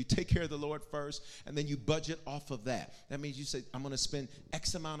 Okay, you take care of the Lord first, and then you budget off of that. That means you say, I'm going to spend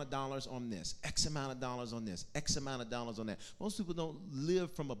X amount of dollars on this, X amount of dollars on this, X amount of dollars on that. Most people don't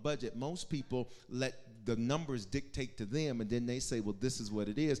live from a budget. Most people let the numbers dictate to them, and then they say, well, this is what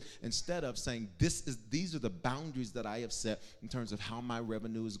it is, instead of saying these are the boundaries that I have set in terms of how my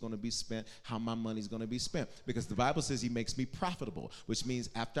revenue is going to be spent, how my money is going to be spent. Because the Bible says he makes me profitable, which means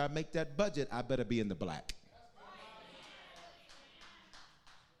after I make that budget, I better be in the black.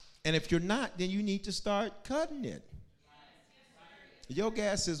 And if you're not, then you need to start cutting it. Your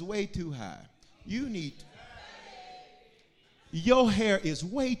gas is way too high. Your hair is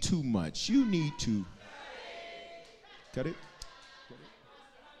way too much. You need to cut it.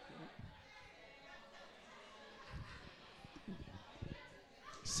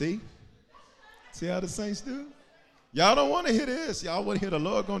 See how the saints do? Y'all don't want to hear this. Y'all want to hear the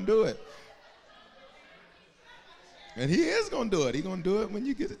Lord gonna do it. And he is gonna do it. He's gonna do it when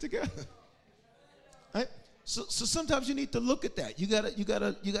you get it together. Right? So sometimes you need to look at that. You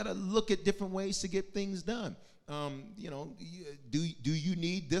gotta look at different ways to get things done. Do you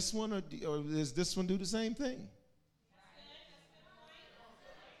need this one, or does this one do the same thing?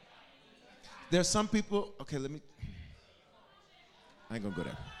 There's some people. Okay, I ain't gonna go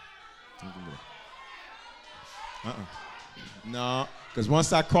there. No, because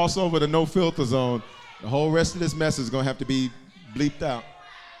once I cross over the no filter zone, the whole rest of this mess is gonna have to be bleeped out.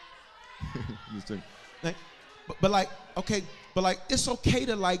 But it's okay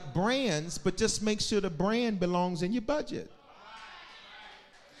to like brands, but just make sure the brand belongs in your budget.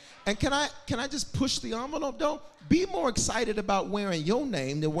 And can I just push the envelope? Don't be more excited about wearing your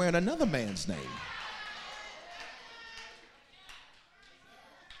name than wearing another man's name.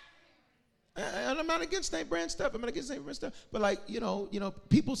 And I'm not against name brand stuff. But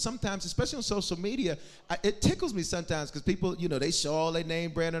people sometimes, especially on social media, it tickles me sometimes because people, they show all their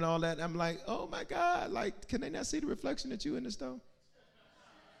name brand and all that. And I'm like, oh my God, can they not see the reflection that you in this though?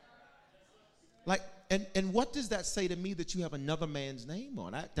 And what does that say to me that you have another man's name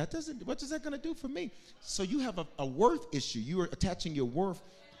on? What is that going to do for me? So you have a worth issue. You are attaching your worth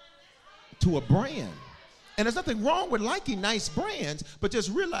to a brand. And there's nothing wrong with liking nice brands, but just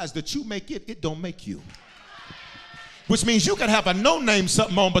realize that you make it, it don't make you. Which means you can have a no-name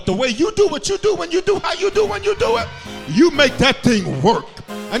something on, but the way you do what you do when you do how you do when you do it, you make that thing work.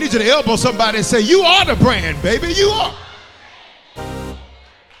 I need you to elbow somebody and say, you are the brand, baby, you are. All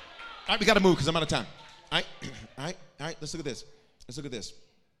right, we got to move because I'm out of time. All right, let's look at this.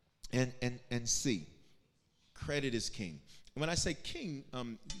 And see, credit is king. And when I say king,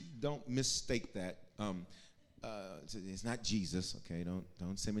 don't mistake that. It's not Jesus, okay?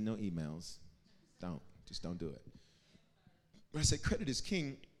 Don't send me no emails. Just don't do it. When I say credit is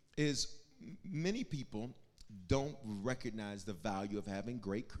king, is many people don't recognize the value of having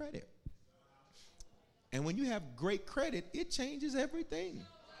great credit. And when you have great credit, it changes everything.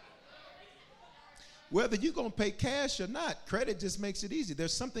 Whether you're going to pay cash or not, credit just makes it easy.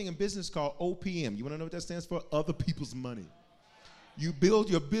 There's something in business called OPM. You want to know what that stands for? Other people's money. You build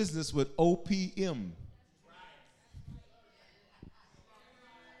your business with OPM.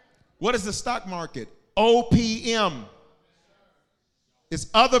 What is the stock market? OPM. It's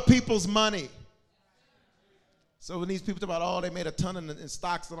other people's money. So when these people talk about, they made a ton in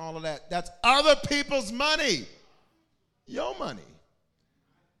stocks and all of that, that's other people's money. Your money.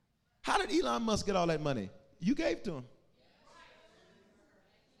 How did Elon Musk get all that money? You gave to him.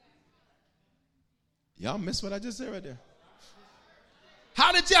 Y'all missed what I just said right there.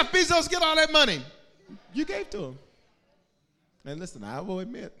 How did Jeff Bezos get all that money? You gave to him. And listen, I will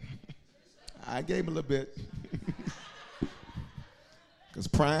admit, I gave him a little bit. Because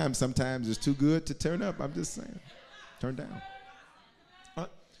Prime sometimes is too good to turn up. I'm just saying. Turn down.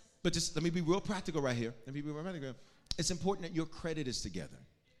 But just let me be real practical right here. It's important that your credit is together.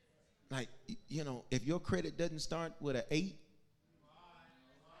 Like, if your credit doesn't start with an 8,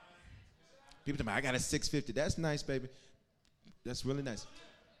 people tell me, I got a 650. That's nice, baby. That's really nice.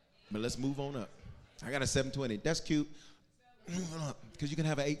 But let's move on up. I got a 720. That's cute. Moving up, because you can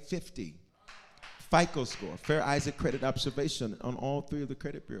have an 850. FICO score, Fair Isaac Credit Observation on all 3 of the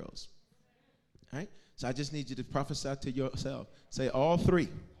credit bureaus. All right? So I just need you to prophesy to yourself. Say, all 3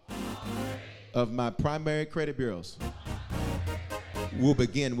 of my primary credit bureaus will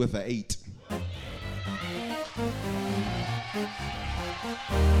begin with an 8.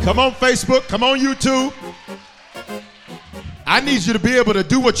 Come on, Facebook. Come on, YouTube. I need you to be able to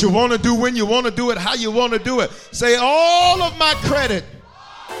do what you want to do, when you want to do it, how you want to do it. Say, all of my credit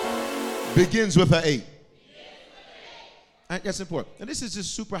begins with an 8. Right, that's important. And this is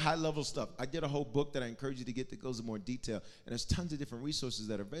just super high-level stuff. I did a whole book that I encourage you to get that goes in more detail, and there's tons of different resources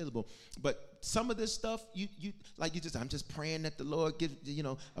that are available. But some of this stuff, I'm just praying that the Lord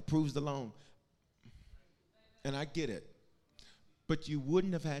approves the loan. And I get it. But you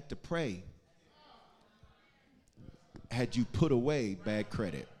wouldn't have had to pray had you put away bad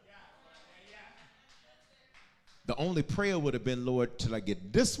credit. The only prayer would have been, Lord, should I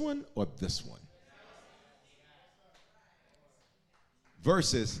get this one or this one?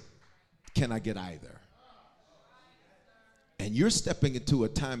 Versus, can I get either? And you're stepping into a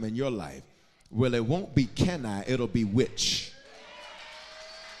time in your life where it won't be can I, it'll be which.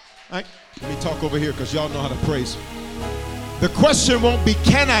 All right, let me talk over here because y'all know how to praise. The question won't be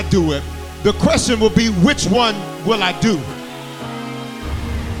can I do it? The question will be which one will I do?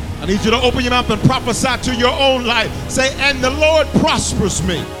 I need you to open your mouth and prophesy to your own life. Say, and the Lord prospers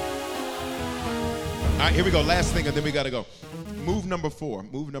me. All right, here we go. Last thing, and then we got to go. Move number 4.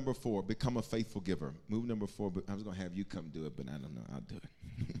 Move number 4. Become a faithful giver. Move number 4. But I was going to have you come do it, but I don't know. I'll do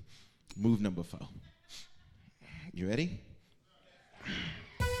it. Move number 4. You ready?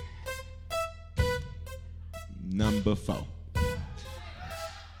 Number 4.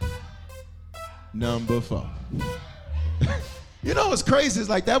 Number 4. You know what's crazy is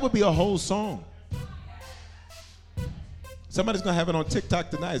like that would be a whole song. Somebody's going to have it on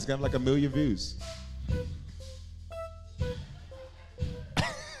TikTok tonight. It's going to have like 1 million views.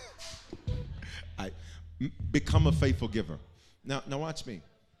 Become a faithful giver. Now watch me.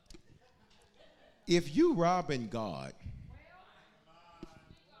 If you robbing God,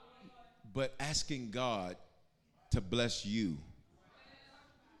 but asking God to bless you,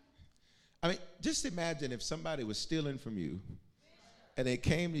 I mean, just imagine if somebody was stealing from you and they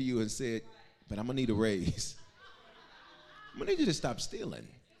came to you and said, but I'm going to need a raise. I'm going to need you to stop stealing.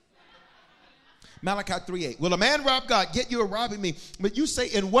 Malachi 3:8. Will a man rob God? Yet you are robbing me. But you say,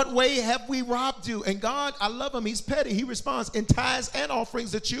 in what way have we robbed you? And God, I love him. He's petty. He responds, in tithes and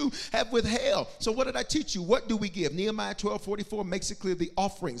offerings that you have withheld. So what did I teach you? What do we give? Nehemiah 12:44 makes it clear the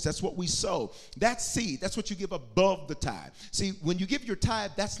offerings. That's what we sow. That's seed. That's what you give above the tithe. See, when you give your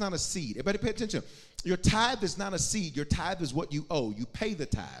tithe, that's not a seed. Everybody pay attention. Your tithe is not a seed. Your tithe is what you owe. You pay the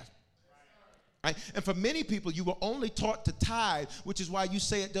tithe. Right? And for many people, you were only taught to tithe, which is why you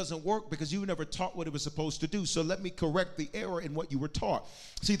say it doesn't work, because you were never taught what it was supposed to do. So let me correct the error in what you were taught.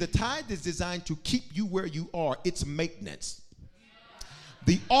 See, the tithe is designed to keep you where you are. It's maintenance.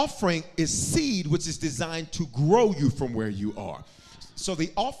 The offering is seed, which is designed to grow you from where you are. So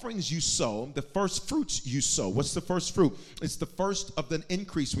the offerings you sow, the first fruits you sow. What's the first fruit? It's the first of the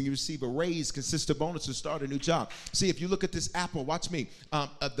increase when you receive a raise, consistent bonus, to start a new job. See, if you look at this apple, watch me. A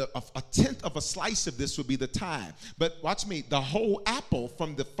tenth of a slice of this would be the tithe. But watch me. The whole apple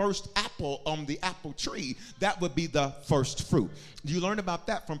from the first apple on the apple tree, that would be the first fruit. You learn about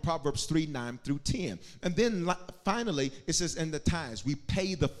that from Proverbs 3:9-10. And then finally, it says in the tithes, we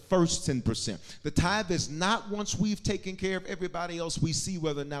pay the first 10%. The tithe is not once we've taken care of everybody else, we see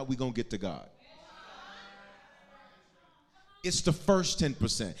whether or not we're going to get to God. It's the first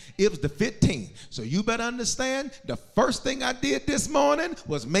 10%. It was the 15th. So you better understand, the first thing I did this morning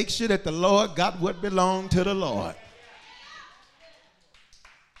was make sure that the Lord got what belonged to the Lord.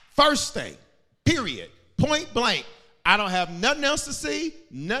 First thing, period, point blank. I don't have nothing else to see,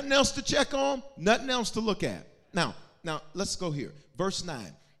 nothing else to check on, nothing else to look at. Now, let's go here. Verse 9,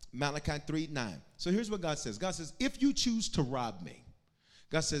 Malachi 3:9. So here's what God says. God says, if you choose to rob me,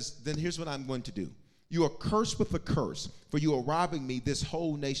 God says, then here's what I'm going to do. You are cursed with a curse, for you are robbing me, this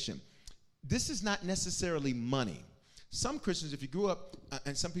whole nation. This is not necessarily money. Some Christians, if you grew up,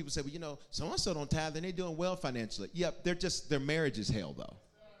 and some people say, well, you know, so-and-so don't tithe, and they're doing well financially. Yep, their marriage is hell, though.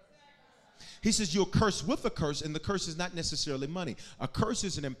 He says you're cursed with a curse, and the curse is not necessarily money. A curse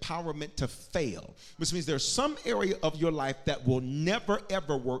is an empowerment to fail, which means there's some area of your life that will never,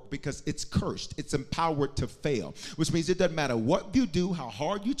 ever work because it's cursed. It's empowered to fail, which means it doesn't matter what you do, how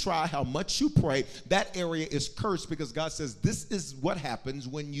hard you try, how much you pray, that area is cursed because God says this is what happens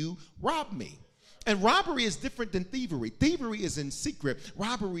when you rob me. And robbery is different than thievery. Thievery is in secret.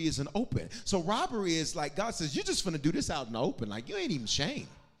 Robbery is in open. So robbery is like God says, you're just going to do this out in the open. Like you ain't even ashamed.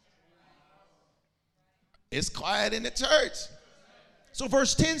 It's quiet in the church. So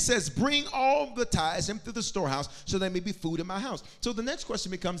verse 10 says, bring all the tithes into the storehouse so there may be food in my house. So the next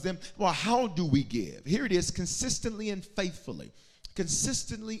question becomes then, well, how do we give? Here it is, consistently and faithfully.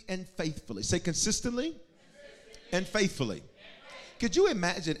 Consistently and faithfully. Say consistently and faithfully. Could you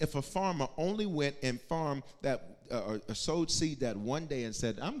imagine if a farmer only went and farmed that or sowed seed that one day and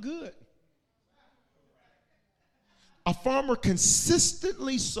said, I'm good? A farmer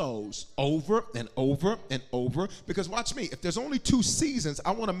consistently sows over and over and over because watch me, if there's only 2 seasons,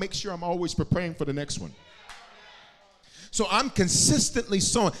 I want to make sure I'm always preparing for the next one. So I'm consistently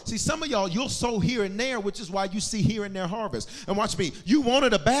sowing. See, some of y'all, you'll sow here and there, which is why you see here and there harvest. And watch me, you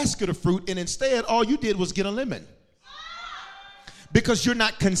wanted a basket of fruit and instead all you did was get a lemon. Because you're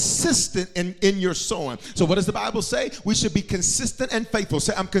not consistent in your sowing. So what does the Bible say? We should be consistent and faithful.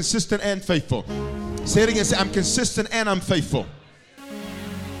 Say, I'm consistent and faithful. Say it again. Say, I'm consistent and I'm faithful.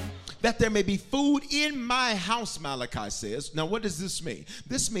 That there may be food in my house, Malachi says. Now, what does this mean?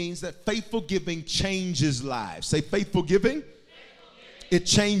 This means that faithful giving changes lives. Say, faithful giving. It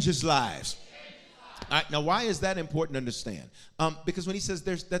changes lives. All right, now, why is that important to understand? Because when he says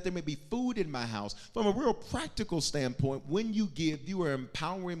that there may be food in my house, from a real practical standpoint, when you give, you are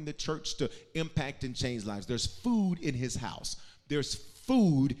empowering the church to impact and change lives. There's food in his house. There's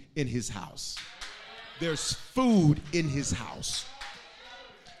food in his house. There's food in his house.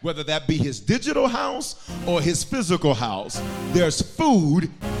 Whether that be his digital house or his physical house, there's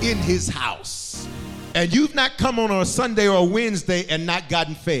food in his house. And you've not come on a Sunday or a Wednesday and not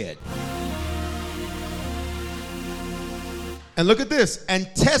gotten fed. And look at this. And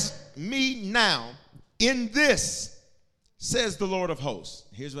test me now in this, says the Lord of hosts.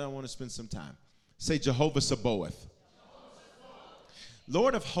 Here's where I want to spend some time. Say Jehovah Sabaoth.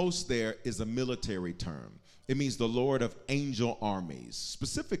 Lord of hosts there is a military term. It means the Lord of angel armies.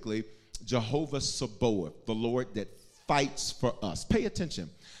 Specifically, Jehovah Sabaoth, the Lord that fights for us. Pay attention.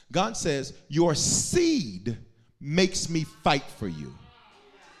 God says, your seed makes me fight for you.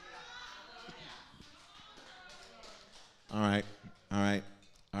 All right. I'm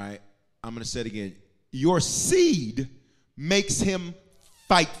going to say it again. Your seed makes him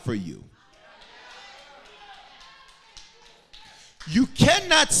fight for you. You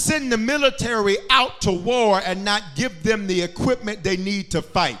cannot send the military out to war and not give them the equipment they need to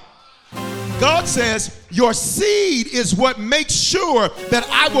fight. God says, your seed is what makes sure that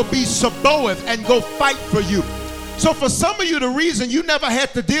I will be Sabaoth and go fight for you. So for some of you, the reason you never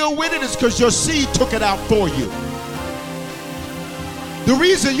had to deal with it is because your seed took it out for you. The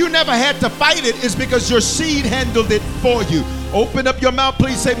reason you never had to fight it is because your seed handled it for you. Open up your mouth,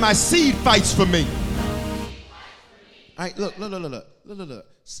 please. Say, my seed fights for me. All right, look.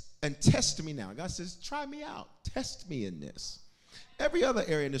 And test me now. God says, try me out. Test me in this. Every other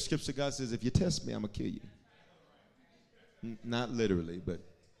area in the scripture, God says, if you test me, I'm going to kill you. Not literally, but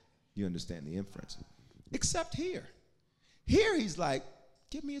you understand the inference. Except here. Here he's like,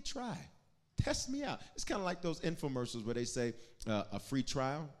 give me a try. Test me out. It's kind of like those infomercials where they say a free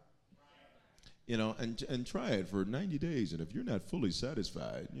trial. You know, and try it for 90 days. And if you're not fully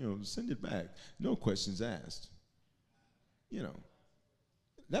satisfied, send it back. No questions asked.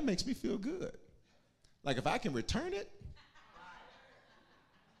 That makes me feel good. Like if I can return it,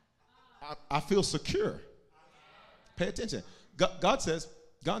 I feel secure. Pay attention. God says,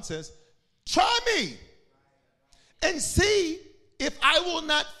 try me and see if I will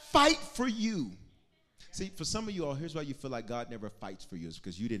not fight for you. See, for some of you all, here's why you feel like God never fights for you, is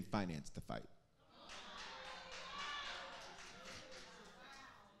because you didn't finance the fight.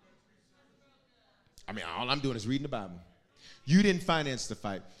 I mean, all I'm doing is reading the Bible. You didn't finance the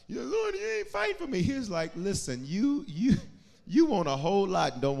fight. Lord, you ain't fighting for me. He's like, listen, you want a whole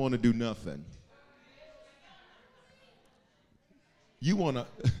lot and don't want to do nothing. You want a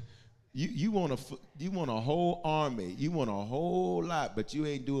whole army. You want a whole lot, but you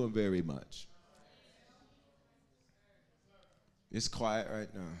ain't doing very much. It's quiet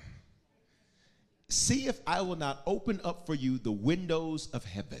right now. See if I will not open up for you the windows of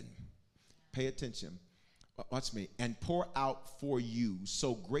heaven. Pay attention. Watch me. And pour out for you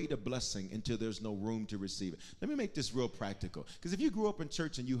so great a blessing until there's no room to receive it. Let me make this real practical. Because if you grew up in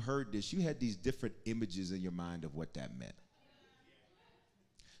church and you heard this, you had these different images in your mind of what that meant.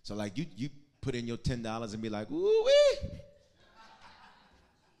 So like you put in your $10 and be like, ooh-wee.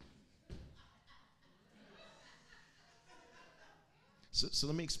 So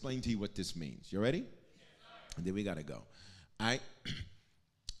let me explain to you what this means. You ready? And then we got to go. All right?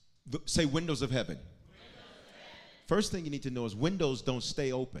 Say windows of heaven. First thing you need to know is windows don't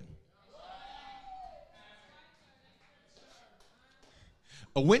stay open.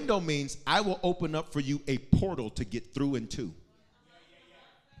 A window means I will open up for you a portal to get through into.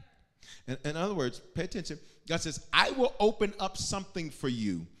 In other words, pay attention. God says, I will open up something for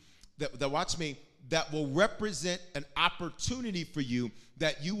you that watch me, that will represent an opportunity for you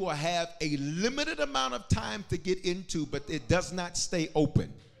that you will have a limited amount of time to get into, but it does not stay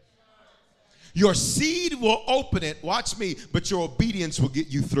open. Your seed will open it, watch me, but your obedience will get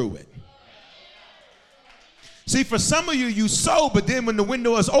you through it. See, for some of you, you sow, but then when the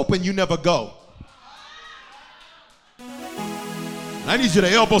window is open, you never go. I need you to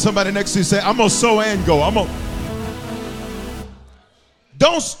elbow somebody next to you and say, I'm going to sow and go.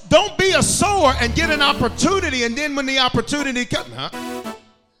 Don't be a sower and get an opportunity, and then when the opportunity comes,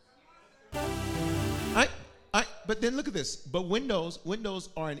 but then look at this. But windows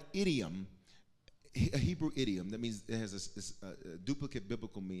are an idiom, a Hebrew idiom. That means it has a duplicate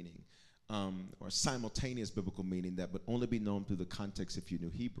biblical meaning, or simultaneous biblical meaning that would only be known through the context if you knew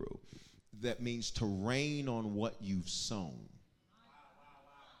Hebrew. That means to rain on what you've sown.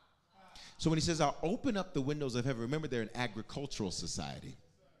 So when he says, I'll open up the windows of heaven, remember they're an agricultural society.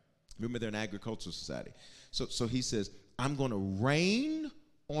 So he says, I'm going to rain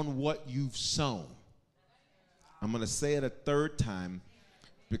on what you've sown. I'm going to say it a third time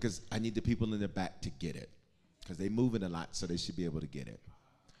because I need the people in the back to get it, because they move it a lot, so they should be able to get it.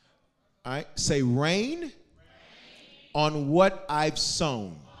 All right, say rain on what I've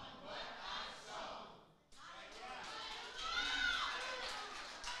sown.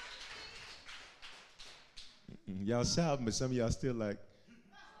 Y'all shouting, but some of y'all still like,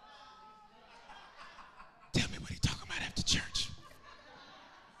 tell me what he talking about after church.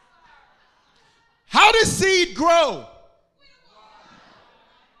 How does seed grow?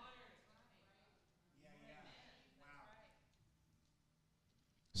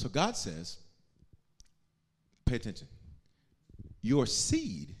 So God says, pay attention. Your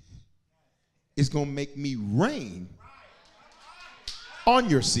seed is going to make me rain on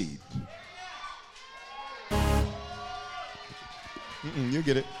your seed. You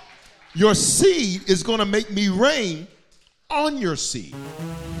get it. Your seed is going to make me rain on your seed.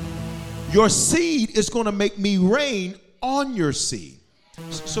 Your seed is going to make me rain on your seed.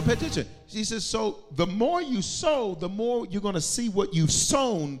 So pay attention. He says, so the more you sow, the more you're going to see what you've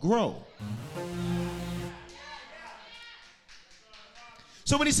sown grow.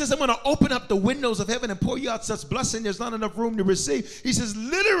 So when he says, I'm going to open up the windows of heaven and pour you out such blessing, there's not enough room to receive. He says,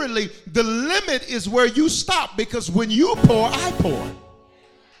 literally, the limit is where you stop, because when you pour, I pour.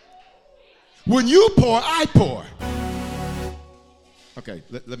 When you pour, I pour. Okay,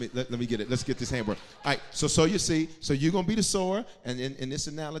 let me get it. Let's get this handwork. All right, so you see, so you're going to be the sower, and in this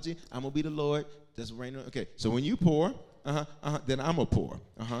analogy, I'm going to be the Lord. That's rain. Okay, so when you pour, then I'm going to pour.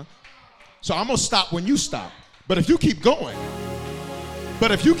 So I'm going to stop when you stop. But if you keep going, and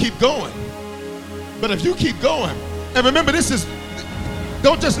remember, this is,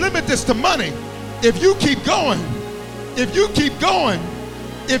 don't just limit this to money. If you keep going,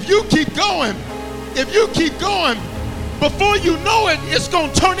 before you know it, it's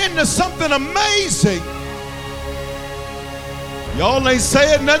going to turn into something amazing. Y'all ain't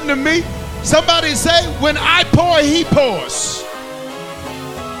saying nothing to me. Somebody say, when I pour, he pours.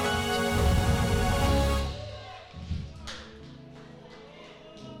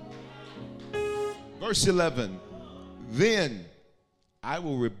 Verse 11, then I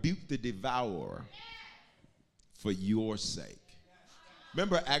will rebuke the devourer for your sake.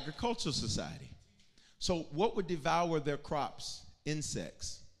 Remember, agricultural society. So what would devour their crops?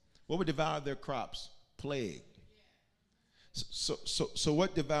 Insects. What would devour their crops? Plague. So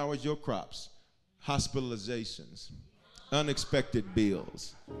what devours your crops? Hospitalizations, unexpected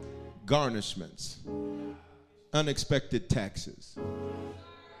bills, garnishments, unexpected taxes.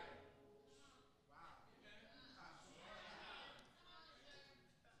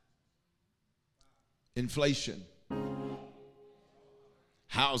 Inflation,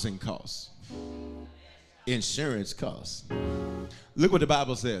 housing costs, insurance costs. Look what the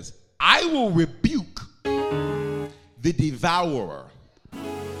Bible says. I will rebuke the devourer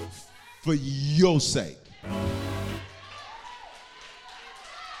for your sake.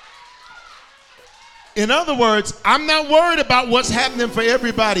 In other words, I'm not worried about what's happening for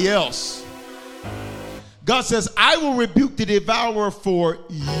everybody else. God says, I will rebuke the devourer for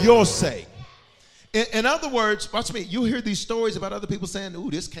your sake. In other words, watch me. You hear these stories about other people saying,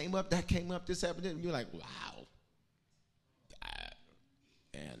 ooh, this came up, that came up, this happened. And you're like, wow.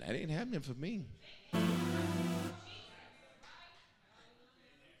 Man, that ain't happening for me.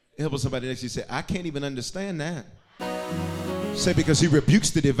 Help somebody next to you say, I can't even understand that. Say, because he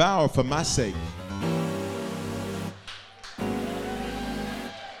rebukes the devourer for my sake.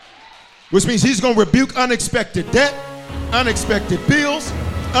 Which means he's going to rebuke unexpected debt, unexpected bills,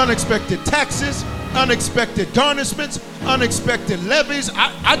 unexpected taxes, unexpected garnishments, unexpected levies.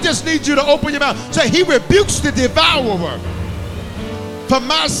 I just need you to open your mouth. Say, he rebukes the devourer for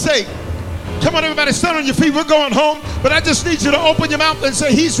my sake. Come on, everybody, stand on your feet. We're going home. But I just need you to open your mouth and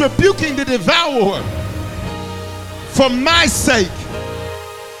say, he's rebuking the devourer for my sake.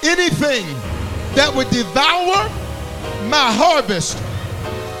 Anything that would devour my harvest,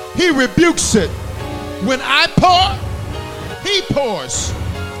 he rebukes it. When I pour, he pours.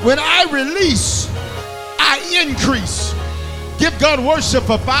 When I release, I increase. Give God worship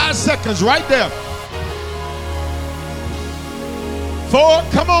for 5 seconds right there. 4,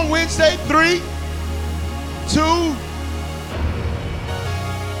 come on, Wednesday. 3, 2,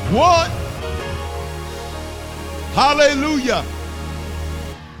 1. Hallelujah.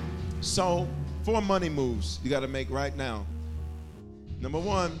 So, 4 money moves you got to make right now. Number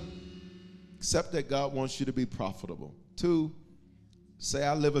 1, accept that God wants you to be profitable. 2, say,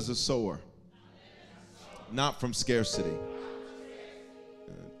 I live as a sower, not from scarcity.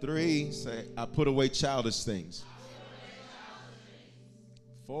 3, say, I put away childish things.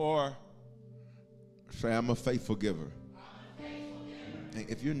 4, say, I'm a faithful giver. And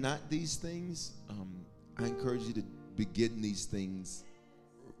if you're not these things, I encourage you to begin these things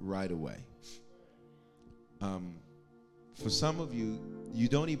right away. For some of you, you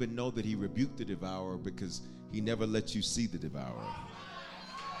don't even know that he rebuked the devourer because he never let you see the devourer.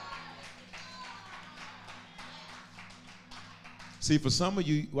 See, for some of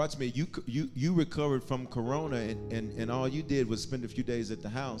you, watch me, you recovered from corona and all you did was spend a few days at the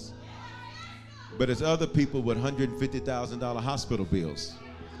house. But there's other people with $150,000 hospital bills.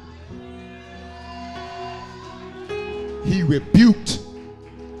 He rebuked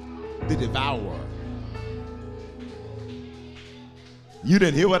the devourer. You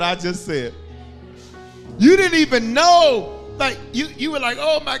didn't hear what I just said. You didn't even know. Like you were like,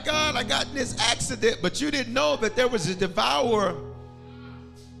 oh my God, I got in this accident. But you didn't know that there was a devourer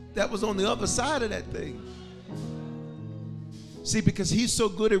that was on the other side of that thing. See, because he's so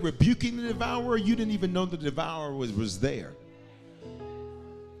good at rebuking the devourer, you didn't even know the devourer was there.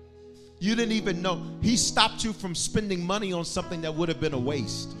 You didn't even know. He stopped you from spending money on something that would have been a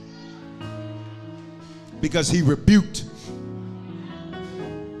waste. Because he rebuked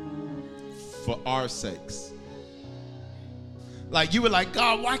for our sakes. Like you were like,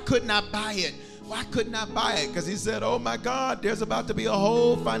 God, why couldn't I buy it? Why couldn't I buy it? Because he said, oh my God, there's about to be a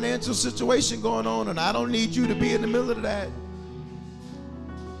whole financial situation going on and I don't need you to be in the middle of that.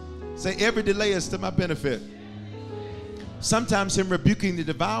 Say, every delay is to my benefit. Sometimes him rebuking the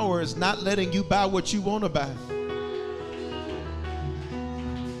devourer is not letting you buy what you want to buy.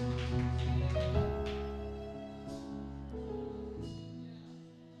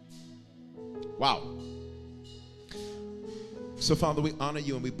 Wow. So, Father, we honor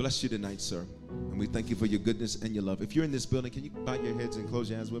you and we bless you tonight, sir. And we thank you for your goodness and your love. If you're in this building, can you bow your heads and close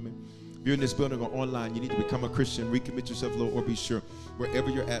your hands with me? If you're in this building or online, you need to become a Christian, recommit yourself, Lord, or be sure. Wherever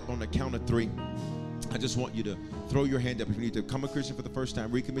you're at, on the count of 3, I just want you to throw your hand up. If you need to become a Christian for the first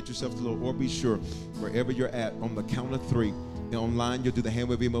time, recommit yourself to the Lord, or be sure. Wherever you're at, on the count of 3. And online, you'll do the hand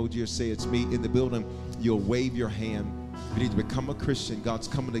wave emoji or say it's me. In the building, you'll wave your hand. If you need to become a Christian, God's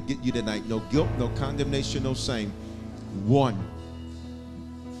coming to get you tonight. No guilt, no condemnation, no shame. 1.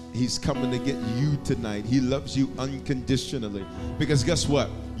 He's coming to get you tonight. He loves you unconditionally. Because guess what?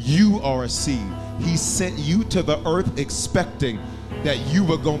 You are a seed. He sent you to the earth expecting that you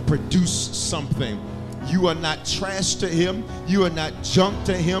were going to produce something. You are not trash to him. You are not junk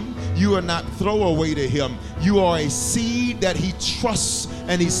to him. You are not throwaway to him. You are a seed that he trusts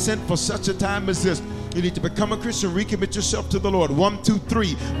and he sent for such a time as this. You need to become a Christian, recommit yourself to the Lord. 1, 2,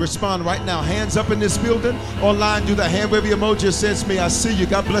 3. Respond right now. Hands up in this building. Online, do the hand wave emoji. It says me. I see you.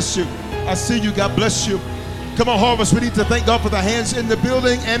 God bless you. I see you. God bless you. Come on, Harvest. We need to thank God for the hands in the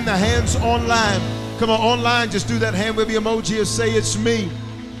building and the hands online. Come on, online. Just do that hand wave emoji and say it's me.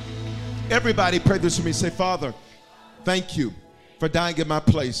 Everybody pray this for me. Say, Father, thank you for dying in my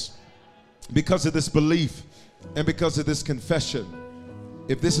place. Because of this belief and because of this confession.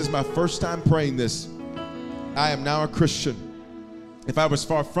 If this is my first time praying this, I am now a Christian. If I was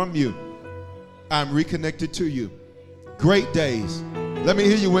far from you, I'm reconnected to you. Great days. Let me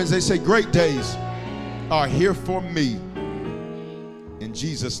hear you Wednesday say, great days are here for me. In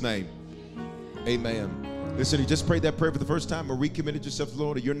Jesus' name, amen. Listen, you just prayed that prayer for the first time or recommitted yourself to the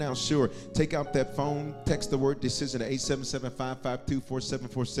Lord, or you're now sure. Take out that phone, text the word decision at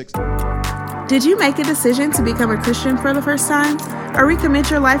 877-552-4746. Did you make a decision to become a Christian for the first time or recommit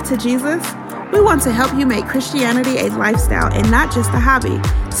your life to Jesus? We want to help you make Christianity a lifestyle and not just a hobby.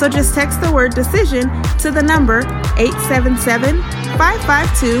 So just text the word decision to the number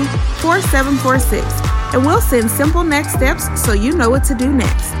 877-552-4746 and we'll send simple next steps so you know what to do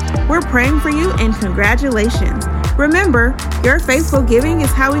next. We're praying for you and congratulations. Remember, your faithful giving is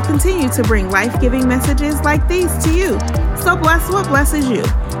how we continue to bring life-giving messages like these to you. So bless what blesses you.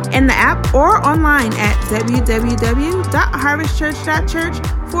 In the app or online at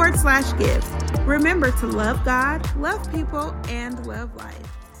www.harvestchurch.church/give. Remember to love God, love people, and love life.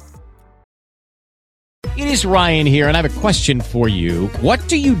 It is Ryan here, and I have a question for you. What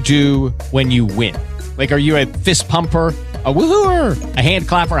do you do when you win? Like, are you a fist pumper, a woo-hooer, a hand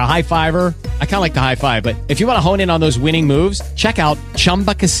clapper, a high fiver? I kind of like the high five, but if you want to hone in on those winning moves, check out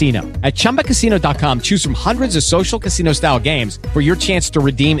Chumba Casino. At ChumbaCasino.com, choose from hundreds of social casino style games for your chance to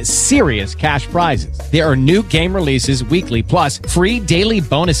redeem serious cash prizes. There are new game releases weekly, plus free daily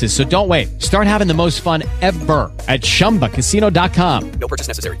bonuses. So don't wait. Start having the most fun ever at ChumbaCasino.com. No purchase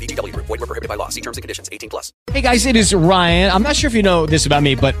necessary. VGW Group. Void where prohibited by law. See terms and conditions. 18+. Hey guys, it is Ryan. I'm not sure if you know this about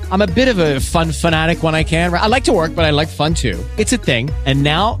me, but I'm a bit of a fun fanatic when I can. I like to work, but I like fun too. It's a thing. And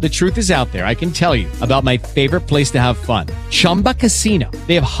now the truth is out there. I can tell you about my favorite place to have fun. Chumba Casino.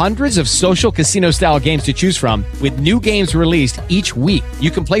 They have hundreds of social casino style games to choose from with new games released each week.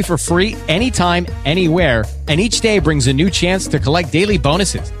 You can play for free anytime, anywhere. And each day brings a new chance to collect daily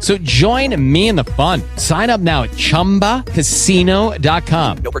bonuses. So join me in the fun. Sign up now at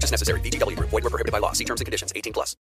ChumbaCasino.com. No purchase necessary. VGW Group. Void where prohibited by law. See terms and conditions. 18+.